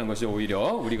꾸짖으셨다는 것이 오히려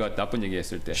우리가 나쁜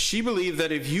얘기했을 때. She believed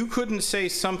that if you couldn't say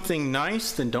something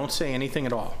nice, then don't say anything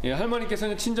at all. 예,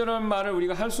 할머니께서는 친절한 말을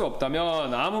우리가 할 수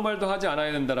없다면 아무 말도 하지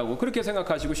않아야 된다라고 그렇게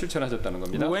생각하시고 실천하셨다는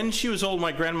겁니다. When she was old,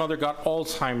 my grandmother got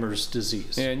Alzheimer's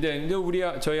disease. 예, 이제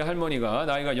저희 할머니가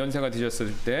나이가 연세가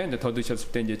드셨을 때, 이제 더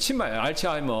드셨을 때 이제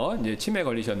알츠하이머 이제 치매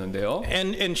걸리셨는데요.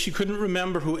 And she couldn't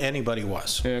remember who anybody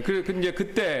was. 예, 이제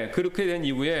그때 그렇게 된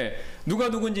이후에 누가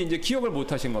누군지 이제 기억을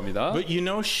못 하신 겁니다. But you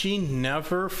know, she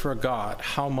never forgot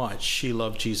how much she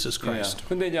loved Jesus Christ.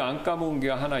 근데 이제 안 까먹은 게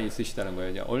하나 있으시다는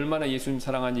거예요. 이제 얼마나 예수님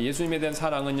사랑하는지, 예수님에 대한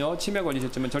사랑은요 치매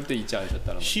걸리셨지만 절대 잊지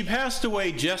않으셨다는 거예요. She passed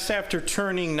away just after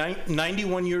turning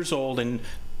 91 years old in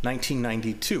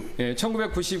 1992. 예,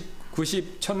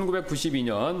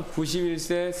 1992년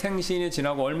 91세 생신이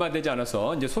지나고 얼마 되지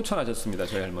않아서 이제 소천하셨습니다.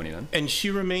 저희 할머니는. And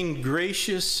she remained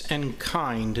gracious and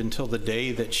kind until the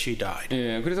day that she died.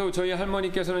 예, 그래서 저희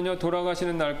할머니께서는요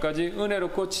돌아가시는 날까지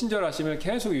은혜롭고 친절하심을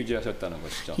계속 유지하셨다는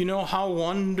것이죠. You know how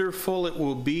wonderful it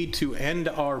will be to end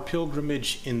our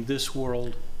pilgrimage in this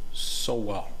world so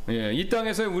well. 예, 이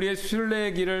땅에서 우리의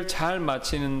순례길을 잘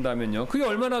마치는다면요, 그게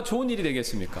얼마나 좋은 일이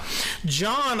되겠습니까?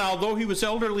 John, although he was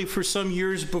elderly for some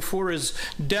years before his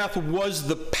death, was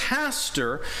the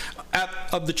pastor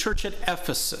of the church at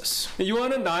Ephesus.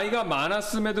 요한은 나이가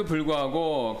많았음에도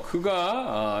불구하고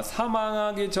그가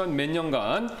사망하기 전 몇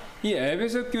년간 이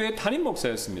에베소 교회 담임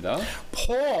목사였습니다.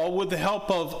 Paul, with the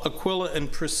help of Aquila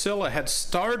and Priscilla, had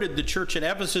started the church at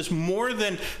Ephesus more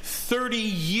than 30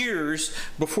 years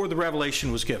before the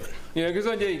revelation was given. 예,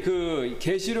 그래서 이제 그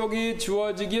계시록이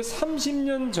주어지기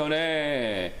 30년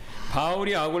전에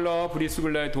바울이 아굴라와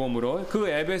브리스길라의 도움으로 그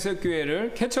에베소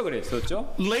교회를 개척을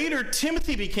했었죠. Later,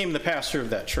 Timothy became the pastor of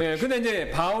that church. 예, 근데 이제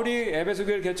바울이 에베소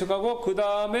교회를 개척하고 그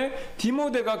다음에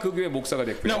디모데가 그 교회 목사가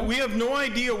됐고요. Now, we have no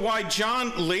idea why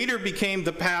John later became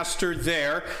the pastor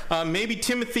there. Maybe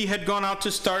Timothy had gone out to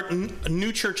start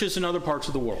new churches in other parts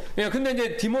of the world. 예, 근데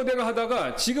이제 디모데가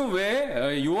하다가 지금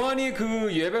왜 요한이 그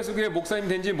에베소 교회 목사님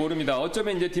된지 모릅니다.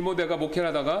 어쩌면 이제 디모데가 목회를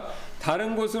하다가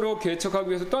다른 곳으로 개척하기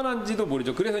위해서 떠난지도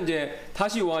모르죠. 그래서 이제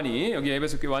다시 요한이 여기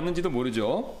에베소 교회 왔는지도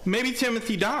모르죠. Maybe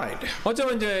Timothy died.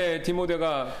 어쩌면 이제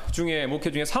디모데가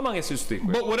목회 중에 사망했을 수도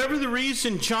있고요. But whatever the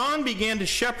reason, John began to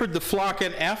shepherd the flock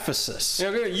at Ephesus.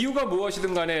 예, 그 이유가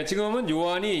무엇이든 간에 지금은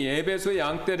요한이 에베소의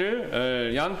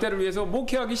양떼를 위해서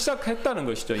목회하기 시작했다는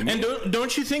것이죠. 이미. And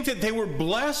don't you think that they were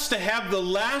blessed to have the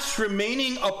last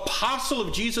remaining apostle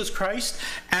of Jesus Christ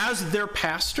as their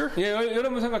pastor? 예,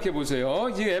 여러분 생각해 보세요.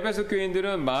 이 에베소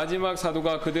교인들은 마지막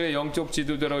사도가 그들의 영적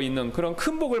지도자로 있는 그런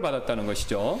큰 복을 받았다는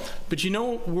것이죠. But you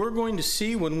know, we're going to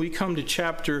see when we come to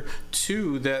chapter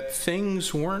 2 that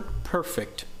things weren't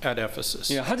perfect at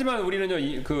Ephesus. 예, 하지만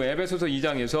우리는요, 그 에베소서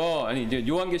 2장에서 아니 이제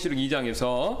요한계시록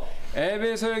 2장에서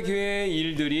에베소의 교회의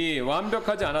일들이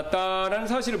완벽하지 않았다라는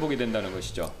사실을 보게 된다는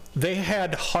것이죠. They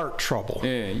had heart trouble.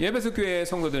 예, 에베소 교회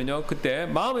성도들은요, 그때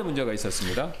마음의 문제가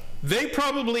있었습니다. They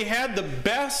probably had the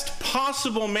best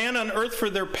possible man on earth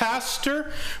for their pastor,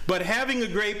 but having a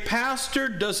great pastor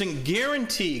doesn't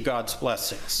guarantee God's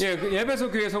blessings. 예, 그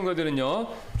에베소 교회 성도들은요,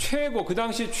 그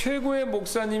당시 최고의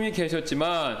목사님이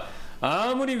계셨지만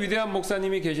아무리 위대한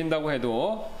목사님이 계신다고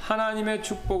해도 하나님의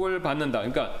축복을 받는다.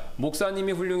 그러니까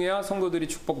목사님이 훌륭해야 성도들이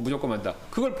축복 무조건 받는다.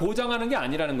 그걸 보장하는 게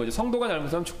아니라는 거죠. 성도가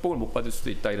잘못하면 축복을 못 받을 수도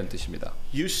있다, 이런 뜻입니다.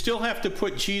 You still have to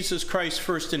put Jesus Christ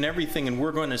first in everything, and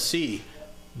we're going to see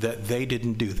that they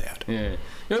didn't do that. 예,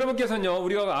 여러분께서는요,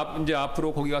 우리가 이제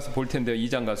앞으로 거기 가서 볼 텐데요,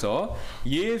 2장 가서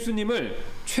예수님을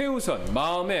최우선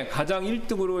마음의 가장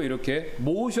 1등으로 이렇게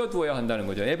모셔두어야 한다는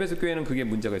거죠. 에베소 교회는 그게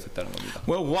문제가 있었다는 겁니다.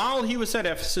 Well, while he was at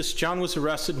Ephesus, John was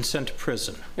arrested and sent to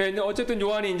prison. 예, 어쨌든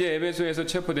요한이 이제 에베소에서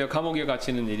체포되어 감옥에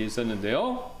갇히는 일이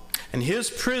있었는데요. And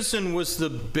his prison was the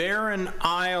barren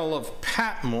isle of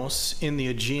Patmos in the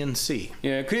Aegean Sea.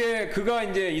 예, 그가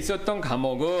이제 있었던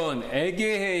감옥은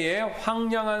에게해의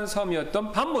황량한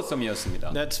섬이었던 밤모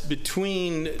섬이었습니다. That's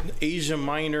between Asia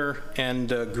Minor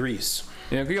and Greece.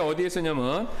 예, 그게 어디에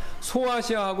있었냐면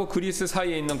소아시아하고 그리스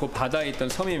사이에 있는 그 바다에 있던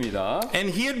섬입니다.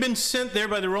 And he had been sent there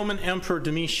by the Roman Emperor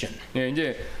Domitian. 예,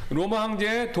 이제 로마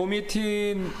황제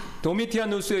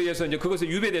도미티아누스에 의해서 이제 그것을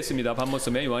유배됐습니다. 밤모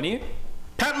섬에 요한이.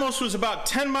 Patmos was about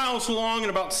 10 miles long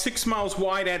and about 6 miles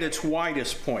wide at its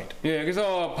widest point. 예,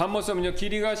 그래서 반모섬은요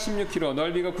길이가 16km,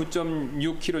 넓이가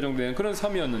 9.6km 정도 되는 그런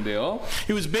섬이었는데요.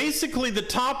 It was basically the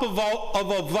top of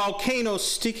a volcano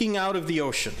sticking out of the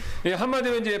ocean. 예,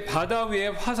 한마디로 이제 바다 위에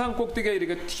화산 꼭대기가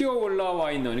이렇게 튀어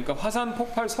올라와 있는 그러니까 화산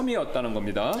폭발 섬이었다는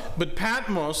겁니다. But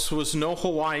Patmos was no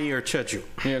Hawaii or Jeju.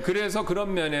 예, 그래서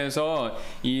그런 면에서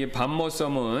이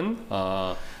반모섬은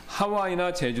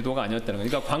하와이나 제주도가 아니었다는 거예요.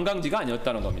 그러니까 관광지가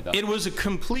아니었다는 겁니다. It was a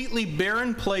completely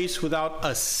barren place without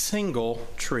a single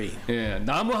tree. 예,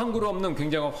 나무 한 그루 없는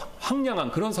굉장히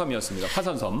황량한 그런 섬이었습니다.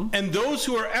 화산섬. And those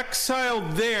who were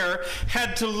exiled there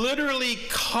had to literally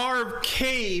carve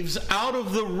caves out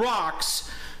of the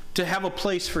rocks to have a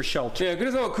place for shelter. 예,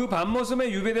 그래서 그 반모섬에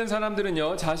유배된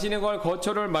사람들은요 자신의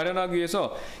거처를 마련하기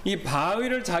위해서 이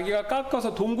바위를 자기가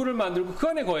깎아서 동굴을 만들고 그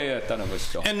안에 거해야 했다는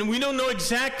것이죠. And we don't know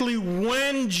exactly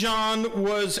when John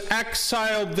was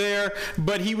exiled there,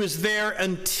 but he was there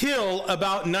until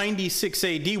about 96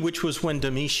 AD, which was when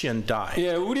Domitian died.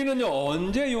 예, 우리는요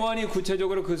언제 요한이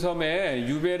구체적으로 그 섬에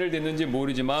유배를 됐는지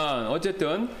모르지만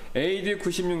어쨌든 AD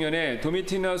 96년에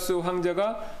도미티너스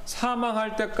황제가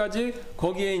사망할 때까지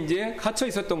거기에 이제 갇혀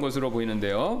있었던 것으로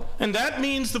보이는데요. And that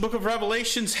means the book of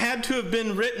Revelations had to have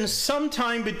been written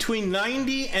sometime between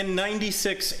 90 and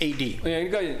 96 AD. 예,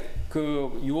 그러니까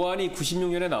그 요한이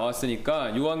 96년에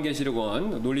나왔으니까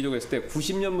요한계시록은 논리적으로 했을 때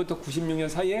 90년부터 96년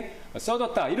사이에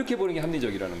써졌다 이렇게 보는 게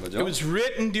합리적이라는 거죠. It was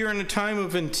written during a time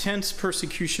of intense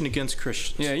persecution against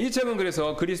Christians. 예, 이 책은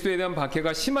그래서 그리스도에 대한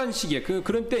박해가 심한 시기에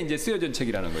그런 때 이제 쓰여진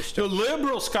책이라는 것이죠. The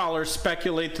liberal scholars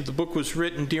speculate that the book was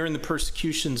written during the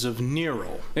persecutions of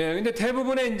Nero. 예, 근데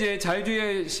대부분의 이제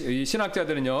자유주의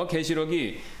신학자들은요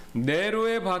계시록이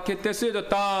네로의 박해 때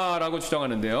쓰여졌다라고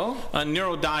주장하는데요.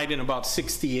 Nero died in about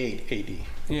 68 AD.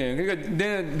 예, 그러니까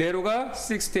네로가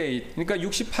 68, 그러니까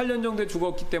 68년 정도에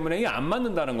죽었기 때문에 이게 안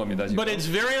맞는다는 겁니다. 지금. But it's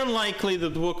very unlikely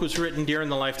that the book was written during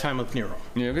the lifetime of Nero.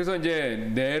 예, 그래서 이제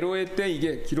네로의 때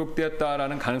이게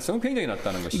기록되었다라는 가능성은 굉장히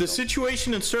낮다는 것이죠. The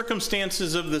situation and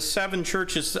circumstances of the seven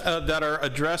churches that are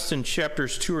addressed in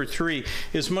chapters 2 or 3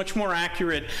 is much more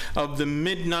accurate of the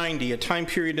mid-90s, a time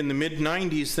period in the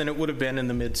mid-90s than it would have been in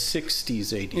the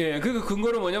mid-60s AD. 예, 그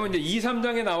근거는 뭐냐면 이제 2,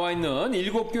 3장에 나와 있는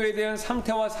일곱 교회에 대한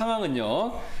상태와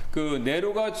상황은요. 그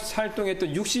네로가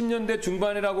활동했던 60년대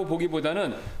중반이라고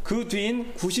보기보다는 그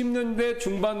뒤인 90년대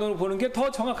중반으로 보는 게 더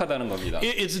정확하다는 겁니다.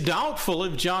 It's doubtful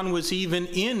if John was even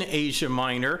in Asia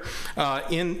Minor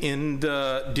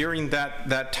during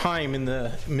that time in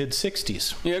the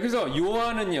mid-60s. 예, 그래서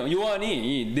요한이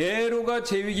이 네로가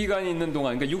재위 기간이 있는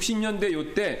동안, 그러니까 60년대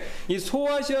요때 이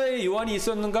소아시아에 요한이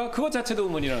있었는가 그것 자체도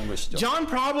의문이라는 것이죠. John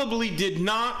probably did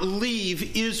not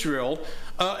leave Israel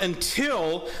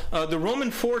until the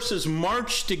Roman forces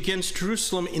marched against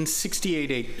Jerusalem in 68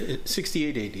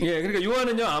 AD. 예, 그러니까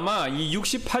요한은요 아마 이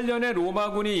 68년에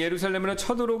로마군이 예루살렘으로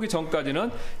쳐들어오기 전까지는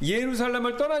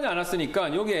예루살렘을 떠나지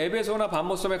않았으니까 여기 에베소나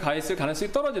반모섬에 가 있을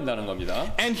가능성이 떨어진다는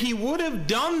겁니다. And he would have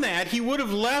done that. He would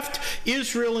have left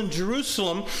Israel and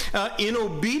Jerusalem in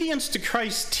obedience to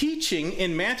Christ's teaching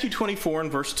in Matthew 24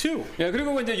 and verse 2. 예,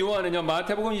 그리고 이제 요한은요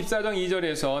마태복음 24장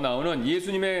 2절에서 나오는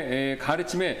예수님의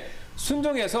가르침에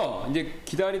순종해서 이제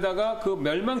기다리다가 그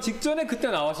멸망 직전에 그때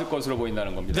나왔을 것으로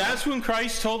보인다는 겁니다. That's when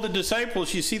Christ told the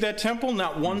disciples, "You see that temple?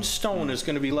 Not one stone is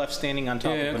going to be left standing on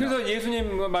top 예, of it." 그래서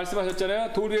예수님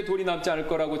말씀하셨잖아요. 돌 위에 돌이 남지 않을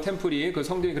거라고 템플이 그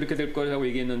성전이 그렇게 될 거라고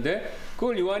얘기했는데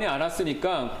그걸 요한이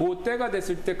알았으니까 그 때가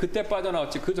됐을 때 그때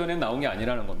빠져나왔지 그 전에 나온 게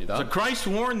아니라는 겁니다. So Christ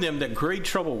warned them that great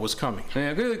trouble was coming.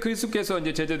 예, 그래서 그리스도께서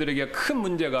이제 제자들에게 큰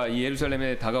문제가 이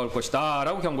예루살렘에 다가올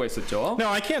것이다라고 경고했었죠. Now,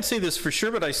 I can't say this for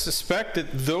sure, but I suspect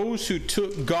that those who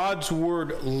took God's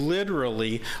word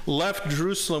literally left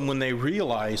Jerusalem when they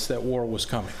realized that war was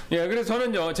coming. 예, 그래서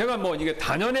저는요, 제가 뭐 이게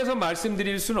단연해서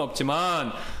말씀드릴 수는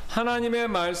없지만 하나님의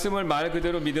말씀을 말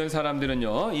그대로 믿은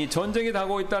사람들은요, 이 전쟁이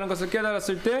다가오고 있다는 것을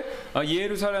깨달았을 때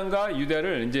예루살렘과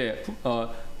유대를 이제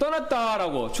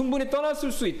떠났다라고 충분히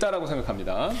떠났을 수 있다라고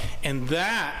생각합니다. And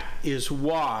that is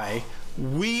why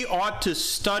we ought to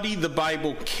study the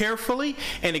Bible carefully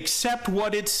and accept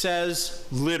what it says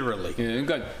literally. 예,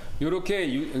 그러니까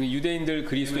이렇게 유대인들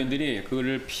그리스도인들이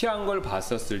그거를 피한 걸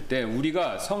봤었을 때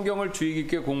우리가 성경을 주의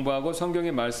깊게 공부하고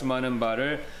성경이 말씀하는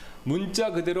바를 문자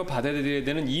그대로 받아들여야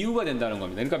되는 이유가 된다는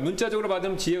겁니다. 그러니까 문자적으로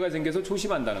받으면 지혜가 생겨서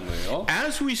조심한다는 거예요.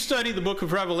 As we study the book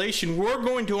of Revelation, we're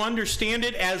going to understand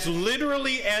it as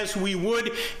literally as we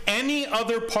would any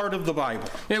other part of the Bible.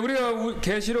 예, 우리가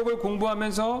계시록을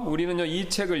공부하면서 우리는요 이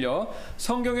책을요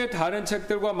성경의 다른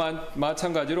책들과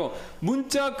마찬가지로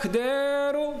문자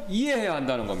그대로 이해해야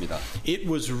한다는 겁니다. It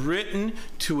was written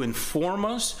to inform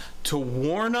us, to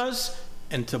warn us,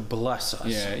 and to bless us.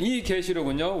 예, 이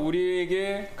계시록은요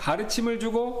우리에게 가르침을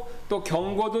주고 또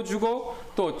경고도 주고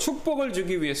또 축복을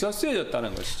주기 위해서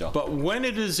쓰여졌다는 것이죠. But when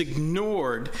it is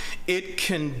ignored, it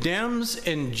condemns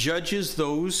and judges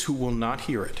those who will not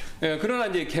hear it. 예, 그러나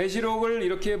이제 계시록을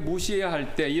이렇게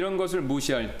무시할 때 이런 것을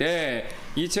무시할 때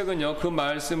이 책은요 그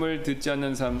말씀을 듣지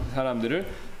않는 사람들을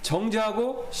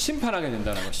정죄하고 심판하게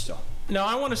된다는 것이죠. Now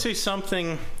I want to say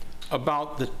something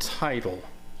about the title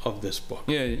of this book.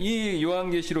 예, 이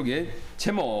요한계시록의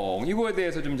제목 이거에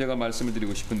대해서 좀 제가 말씀을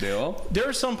드리고 싶은데요. There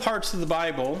are some parts of the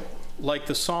Bible, like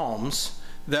the Psalms,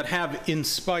 that have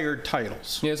inspired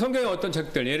titles. 예, 성경의 어떤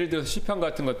책들, 예를 들어서 시편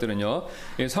같은 것들은요,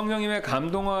 예, 성령님의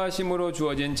감동하심으로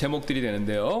주어진 제목들이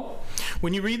되는데요.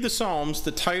 When you read the Psalms,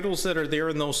 the titles that are there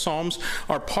in those Psalms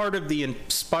are part of the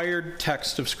inspired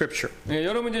text of Scripture. 예,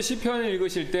 여러분 이제 시편을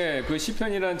읽으실 때 그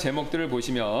시편이라는 제목들을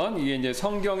보시면 이게 이제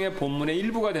성경의 본문의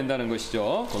일부가 된다는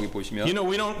것이죠. 거기 보시면. You know,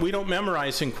 we don't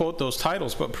memorize and quote those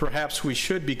titles, but perhaps we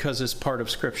should because it's part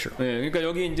of Scripture. 예, 그러니까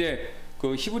여기 이제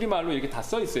그 히브리 말로 이렇게 다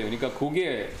써 있어요. 그러니까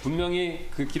그게 분명히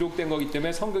그 기록된 거기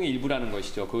때문에 성경의 일부라는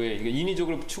것이죠. 그게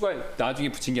인위적으로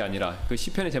나중에 붙인 게 아니라 그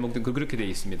시편의 제목들은 그렇게 되어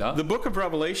있습니다. The book of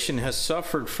Revelation has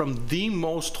suffered from the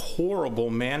most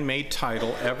horrible man-made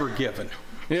title ever given.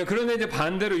 예, 그런데 이제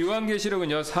반대로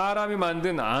요한계시록은요 사람이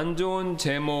만든 안 좋은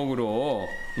제목으로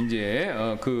이제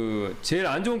그 제일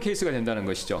안 좋은 케이스가 된다는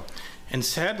것이죠. And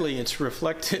sadly, it's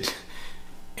reflected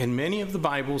in many of the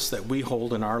Bibles that we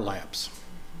hold in our laps.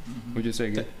 Would you say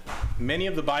again? Many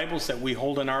of the Bibles that we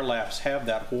hold in our laps have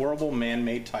that horrible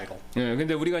man-made title. 예,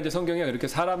 근데 우리가 이제 성경에 그렇게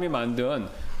사람이 만든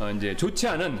이제 좋지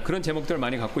않은 그런 제목들을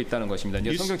많이 갖고 있다는 것입니다.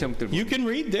 이제 성경 제목들. You can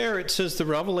read there. It says the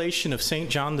revelation of Saint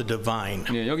John the Divine.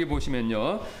 예, 여기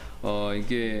보시면요,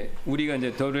 이게 우리가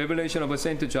이제 The Revelation of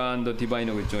Saint John the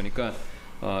Divine이라고 있죠. 그러니까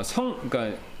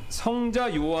그러니까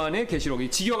성자 요한의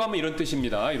계시록이 직역하면 이런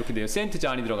뜻입니다. 이렇게 돼요. 세인트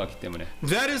잔이 들어갔기 때문에.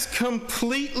 That is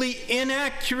completely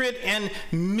inaccurate and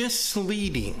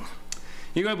misleading.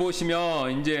 이걸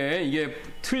보시면 이제 이게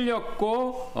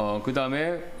틀렸고 그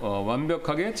다음에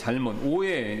완벽하게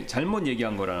잘못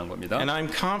얘기한 거라는 겁니다. And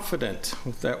I'm confident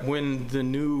that when the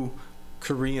new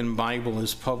Korean Bible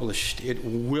is published, it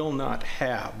will not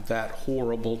have that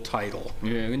horrible title.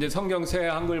 예, 근데 성경 새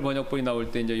한글 번역본이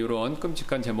나올 때 이제 이런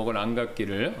끔찍한 제목을 안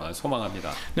갖기를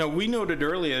소망합니다. Now we noted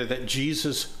earlier that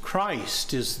Jesus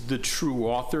Christ is the true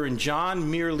author, and John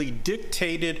merely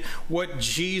dictated what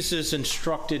Jesus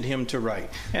instructed him to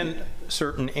write, and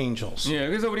certain angels. 예,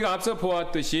 그래서 우리가 앞서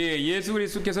보았듯이 예수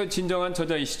그리스도께서 진정한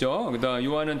저자이시죠. 그다음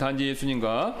요한은 단지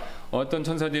예수님과 어떤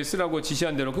천사들이 쓰라고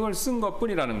지시한 대로 그걸 쓴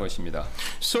것뿐이라는 것입니다.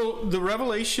 So the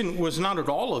revelation was not at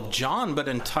all of John, but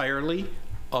entirely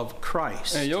of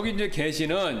Christ. 예, 여기 이제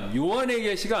계시는 요한의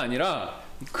계시가 아니라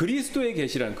그리스도의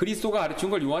계시라는 그리스도가 가르친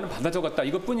걸 요한은 받아 적었다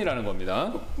이것뿐이라는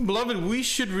겁니다. Beloved, we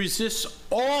should resist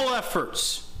all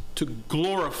efforts to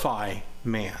glorify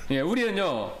man. 예,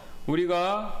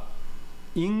 우리가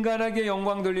인간에게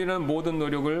영광 돌리는 모든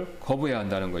노력을 거부해야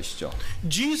한다는 것이죠.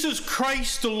 Jesus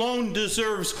Christ alone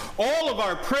deserves all of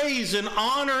our praise and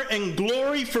honor and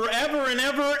glory forever and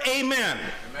ever. Amen.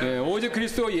 예, 오직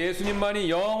그리스도 예수님만이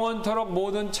영원토록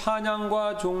모든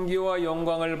찬양과 존귀와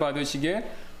영광을 받으시기에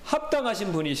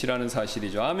합당하신 분이시라는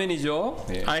사실이죠. 아멘이죠.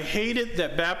 예. I hate it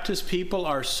that Baptist people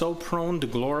are so prone to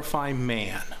glorify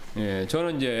man. 예,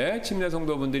 저는 이제 침례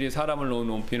성도분들이 사람을 너무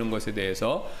높이는 것에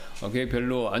대해서 그게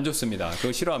별로 안 좋습니다.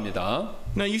 그거 싫어합니다.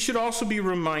 Now you should also be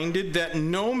reminded that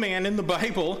no man in the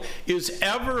Bible is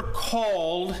ever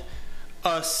called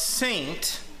a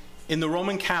saint in the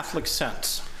Roman Catholic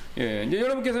sense. 예, 이제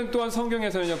여러분께서는 또한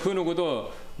성경에서는요 그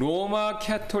누구도 로마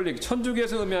캐톨릭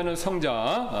천주교에서 의미하는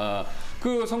성자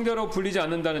그 성자로 불리지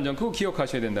않는다는 점 그거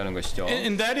기억하셔야 된다는 것이죠.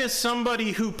 And that is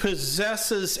somebody who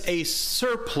possesses a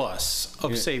surplus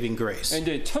of saving grace.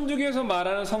 이제 천주교에서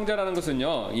말하는 성자라는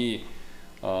것은요 이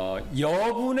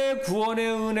여분의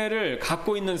구원의 은혜를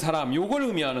갖고 있는 사람 요걸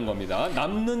의미하는 겁니다.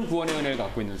 남는 구원의 은혜를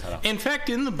갖고 있는 사람. In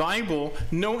fact, in the Bible,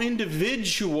 no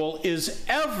individual is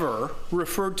ever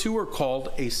referred to or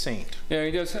called a saint. 예,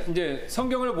 이제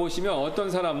성경을 보시면 어떤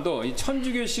사람도 이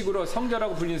천주교식으로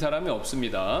성자라고 불린 사람이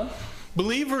없습니다.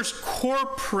 Believers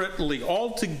corporately,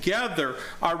 all together,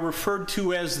 are referred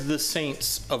to as the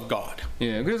saints of God.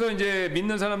 예, 그래서 이제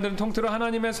믿는 사람들은 통틀어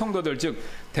하나님의 성도들, 즉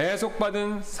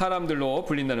대속받은 사람들로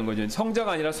불린다는 거죠.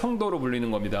 성자가 아니라 성도로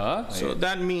불리는 겁니다. So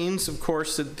that means, of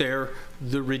course, that they're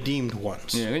the redeemed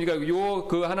ones. 예, 그러니까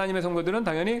그 하나님의 성도들은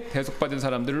당연히 대속받은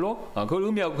사람들로 그걸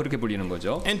의미하고 그렇게 불리는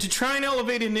거죠. And to try and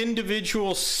elevate an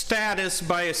individual's status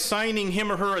by assigning him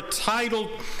or her a title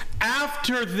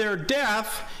after their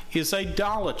death is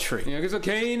idolatry. 예, 그래서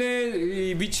개인의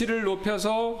이 위치를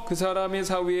높여서 그 사람의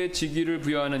사위에 직위를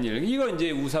부여하는 일, 이거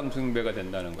이제 우상 숭배가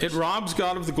된다는 It 거죠. robs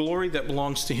God of the glory that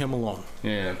belongs to him alone.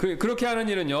 예, 그렇게 하는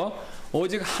일은요,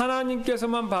 오직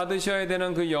하나님께서만 받으셔야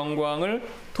되는 그 영광을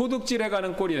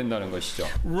도둑질해가는 꼴이 된다는 것이죠.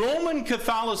 Roman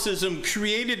Catholicism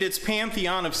created its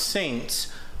pantheon of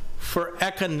saints for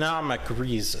economic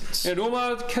reasons. 예,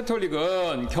 로마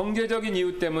캐톨릭은 경제적인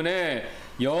이유 때문에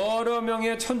여러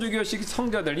명의 천주교식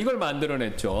성자들 이걸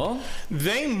만들어냈죠.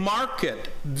 They market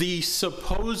the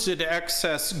supposed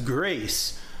excess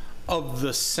grace of the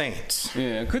saints.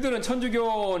 예, 그들은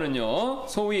천주교는요,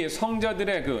 소위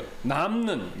성자들의 그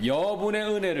남는 여분의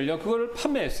은혜를요, 그걸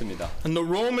판매했습니다. And the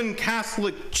Roman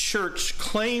Catholic Church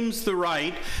claims the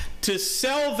right to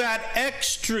sell that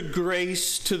extra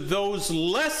grace to those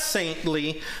less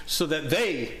saintly so that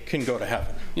they can go to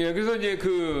heaven. 예, 그래서 이제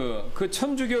그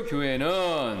천주교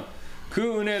교회는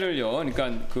그 은혜를요,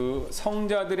 그러니까 그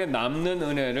성자들의 남는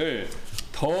은혜를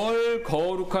덜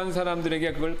거룩한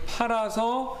사람들에게 그걸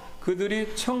팔아서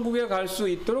그들이 천국에 갈 수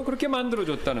있도록 그렇게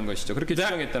만들어줬다는 것이죠. 그렇게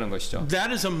주장했다는 것이죠. That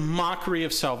is a mockery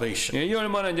of salvation. 예, 이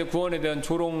얼마나 이제 구원에 대한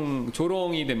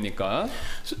조롱이 됩니까?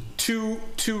 To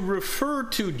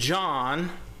refer to John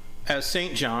as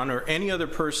Saint John or any other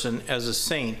person as a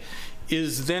saint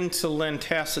is then to lend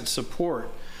tacit support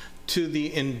to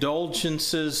the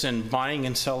indulgences and buying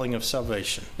and selling of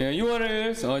salvation. 예,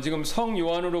 요한을 지금 성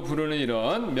요한으로 부르는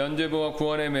이런 면죄부와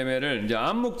구원의 매매를 이제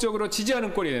암묵적으로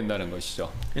지지하는 꼴이 된다는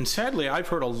것이죠. And sadly, I've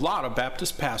heard a lot of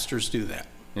Baptist pastors do that.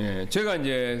 예, 제가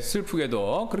이제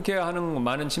슬프게도 그렇게 하는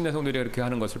많은 침례 성도들이 그렇게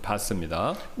하는 것을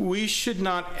봤습니다. We should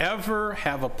not ever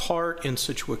have a part in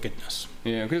such wickedness.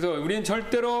 예, 그래서 우리는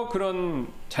절대로 그런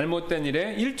잘못된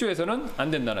일에 일조해서는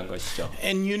안 된다는 것이죠.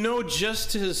 And you know,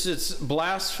 just as it's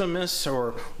blasphemous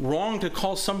or wrong to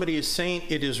call somebody a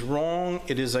saint, it is wrong,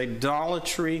 it is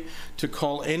idolatry to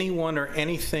call anyone or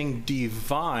anything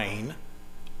divine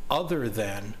other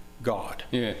than God.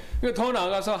 예, 그러니까 더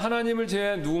나아가서 하나님을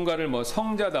제외한 누군가를 뭐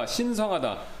성자다,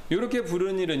 신성하다 이렇게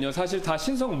부르는 일은요, 사실 다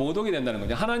신성 모독이 된다는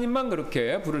거죠. 하나님만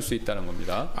그렇게 부를 수 있다는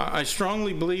겁니다. I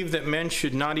strongly believe that men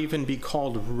should not even be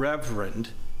called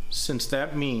reverend, since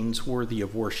that means worthy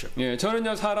of worship. 예,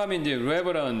 저는요 사람이 이제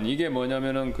레버런 이게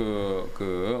뭐냐면은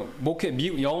목회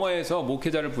영어에서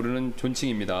목회자를 부르는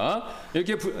존칭입니다.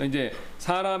 이렇게 이제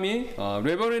사람이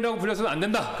레버런이라고 불려서는 안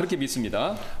된다 그렇게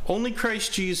믿습니다. Only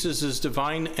Christ Jesus is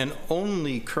divine, and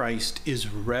only Christ is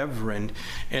reverend,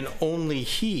 and only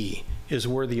He is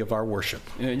worthy of our worship.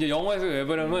 예, 이제 영어에서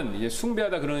레버런은 이제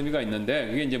숭배하다 그런 의미가 있는데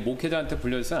그게 이제 목회자한테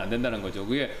불려서는 안 된다는 거죠.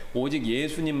 그게 오직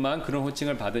예수님만 그런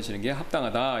호칭을 받으시는 게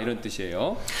합당하다 이런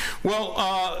뜻이에요. Well,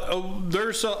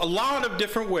 there's a lot of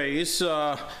different ways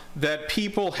that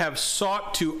people have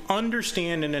sought to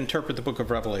understand and interpret the book of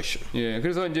Revelation. 예,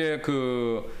 그래서 이제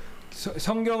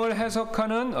성경을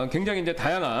해석하는 굉장히 이제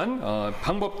다양한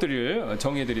방법들을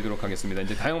정해드리도록 하겠습니다.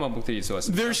 이제 다양한 방법들이 있어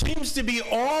왔습니다. There seems to be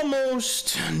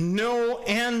almost no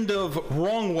end of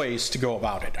wrong ways to go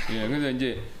about it. 예, 그래서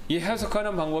이제 이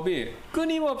해석하는 방법이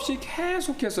끊임없이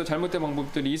계속해서 잘못된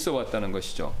방법들이 있어 왔다는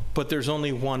것이죠. But there's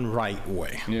only one right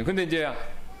way. 예, 근데 이제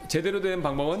제대로 된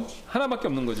방법은 하나밖에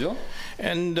없는 거죠.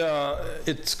 And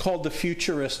it's called the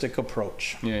futuristic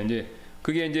approach. 예, 이제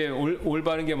그게 이제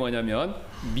올바른 게 뭐냐면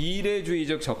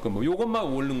미래주의적 접근. 요것만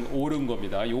옳은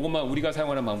겁니다. 요것만 우리가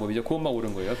사용하는 방법이죠. 그것만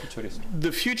옳은 거예요.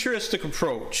 The futuristic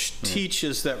approach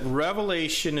teaches that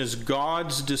revelation is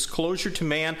God's disclosure to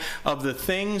man of the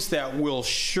things that will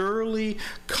surely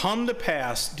come to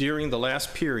pass during the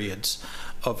last periods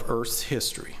of Earth's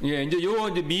history. 예, 이제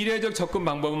이제 미래적 접근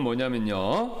방법은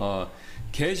뭐냐면요.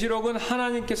 계시록은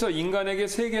하나님께서 인간에게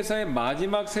세계사의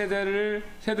마지막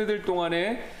세대들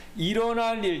동안에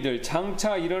일어날 일들,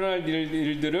 장차 일어날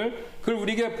일들을 그걸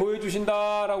우리에게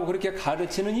보여주신다라고 그렇게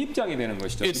가르치는 입장이 되는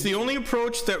것이죠. It's the only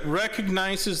approach that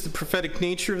recognizes the prophetic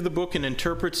nature of the book and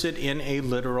interprets it in a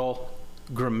literal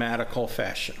grammatical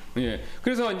fashion. 예,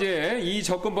 그래서 이제 이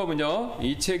접근법은요,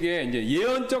 이 책에 이제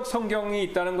예언적 성경이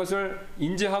있다는 것을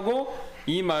인지하고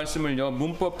이 말씀을요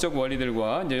문법적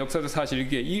원리들과 이제 역사적 사실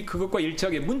그것과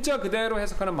일치하게 문자 그대로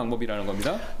해석하는 방법이라는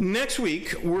겁니다. Next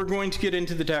week we're going to get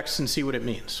into the text and see what it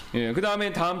means. 예,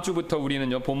 그다음에 다음 주부터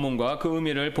우리는요 본문과 그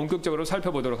의미를 본격적으로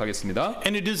살펴보도록 하겠습니다.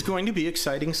 And it is going to be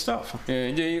exciting stuff. 예,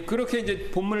 이제 그렇게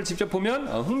이제 본문을 직접 보면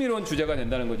흥미로운 주제가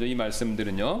된다는 거죠. 이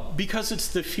말씀들은요. Because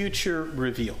it's the future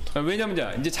revealed.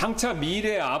 왜냐면 이제 장차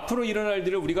미래 앞으로 일어날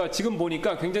일들을 우리가 지금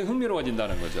보니까 굉장히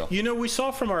흥미로워진다는 거죠. You know, we saw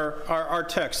from our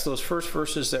text, those first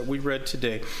verses that we read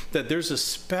today, that there's a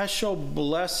special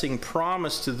blessing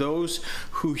promised to those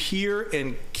who hear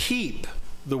and keep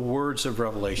the words of 예,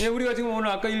 Revelation. 우리가 지금 오늘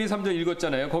아까 1, 2, 3절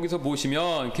읽었잖아요. 거기서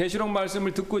보시면 계시록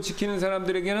말씀을 듣고 지키는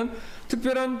사람들에게는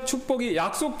특별한 축복이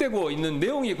약속되고 있는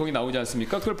내용이 거기 나오지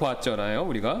않습니까? 그걸 보았잖아요,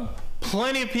 우리가.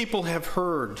 Plenty of people have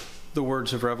heard the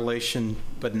words of Revelation,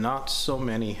 but not so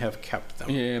many have kept them.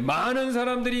 예, 많은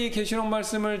사람들이 계시록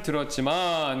말씀을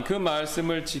들었지만 그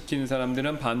말씀을 지킨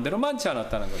사람들은 반대로 많지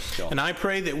않았다는 것이죠. And I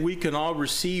pray that we can all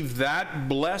receive that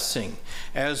blessing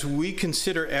as we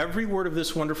consider every word of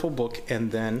this wonderful book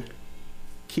and then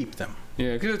keep them.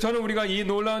 예, 그래서 저는 우리가 이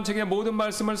놀라운 책의 모든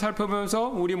말씀을 살펴보면서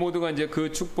우리 모두가 이제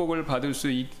그 축복을 받을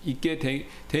수 있게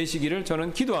되시기를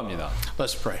저는 기도합니다.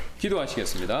 Let's pray.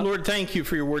 기도하시겠습니다. Lord, thank you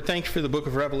for your word. Thank you for the book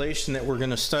of Revelation that we're going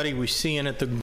to study. We see in it the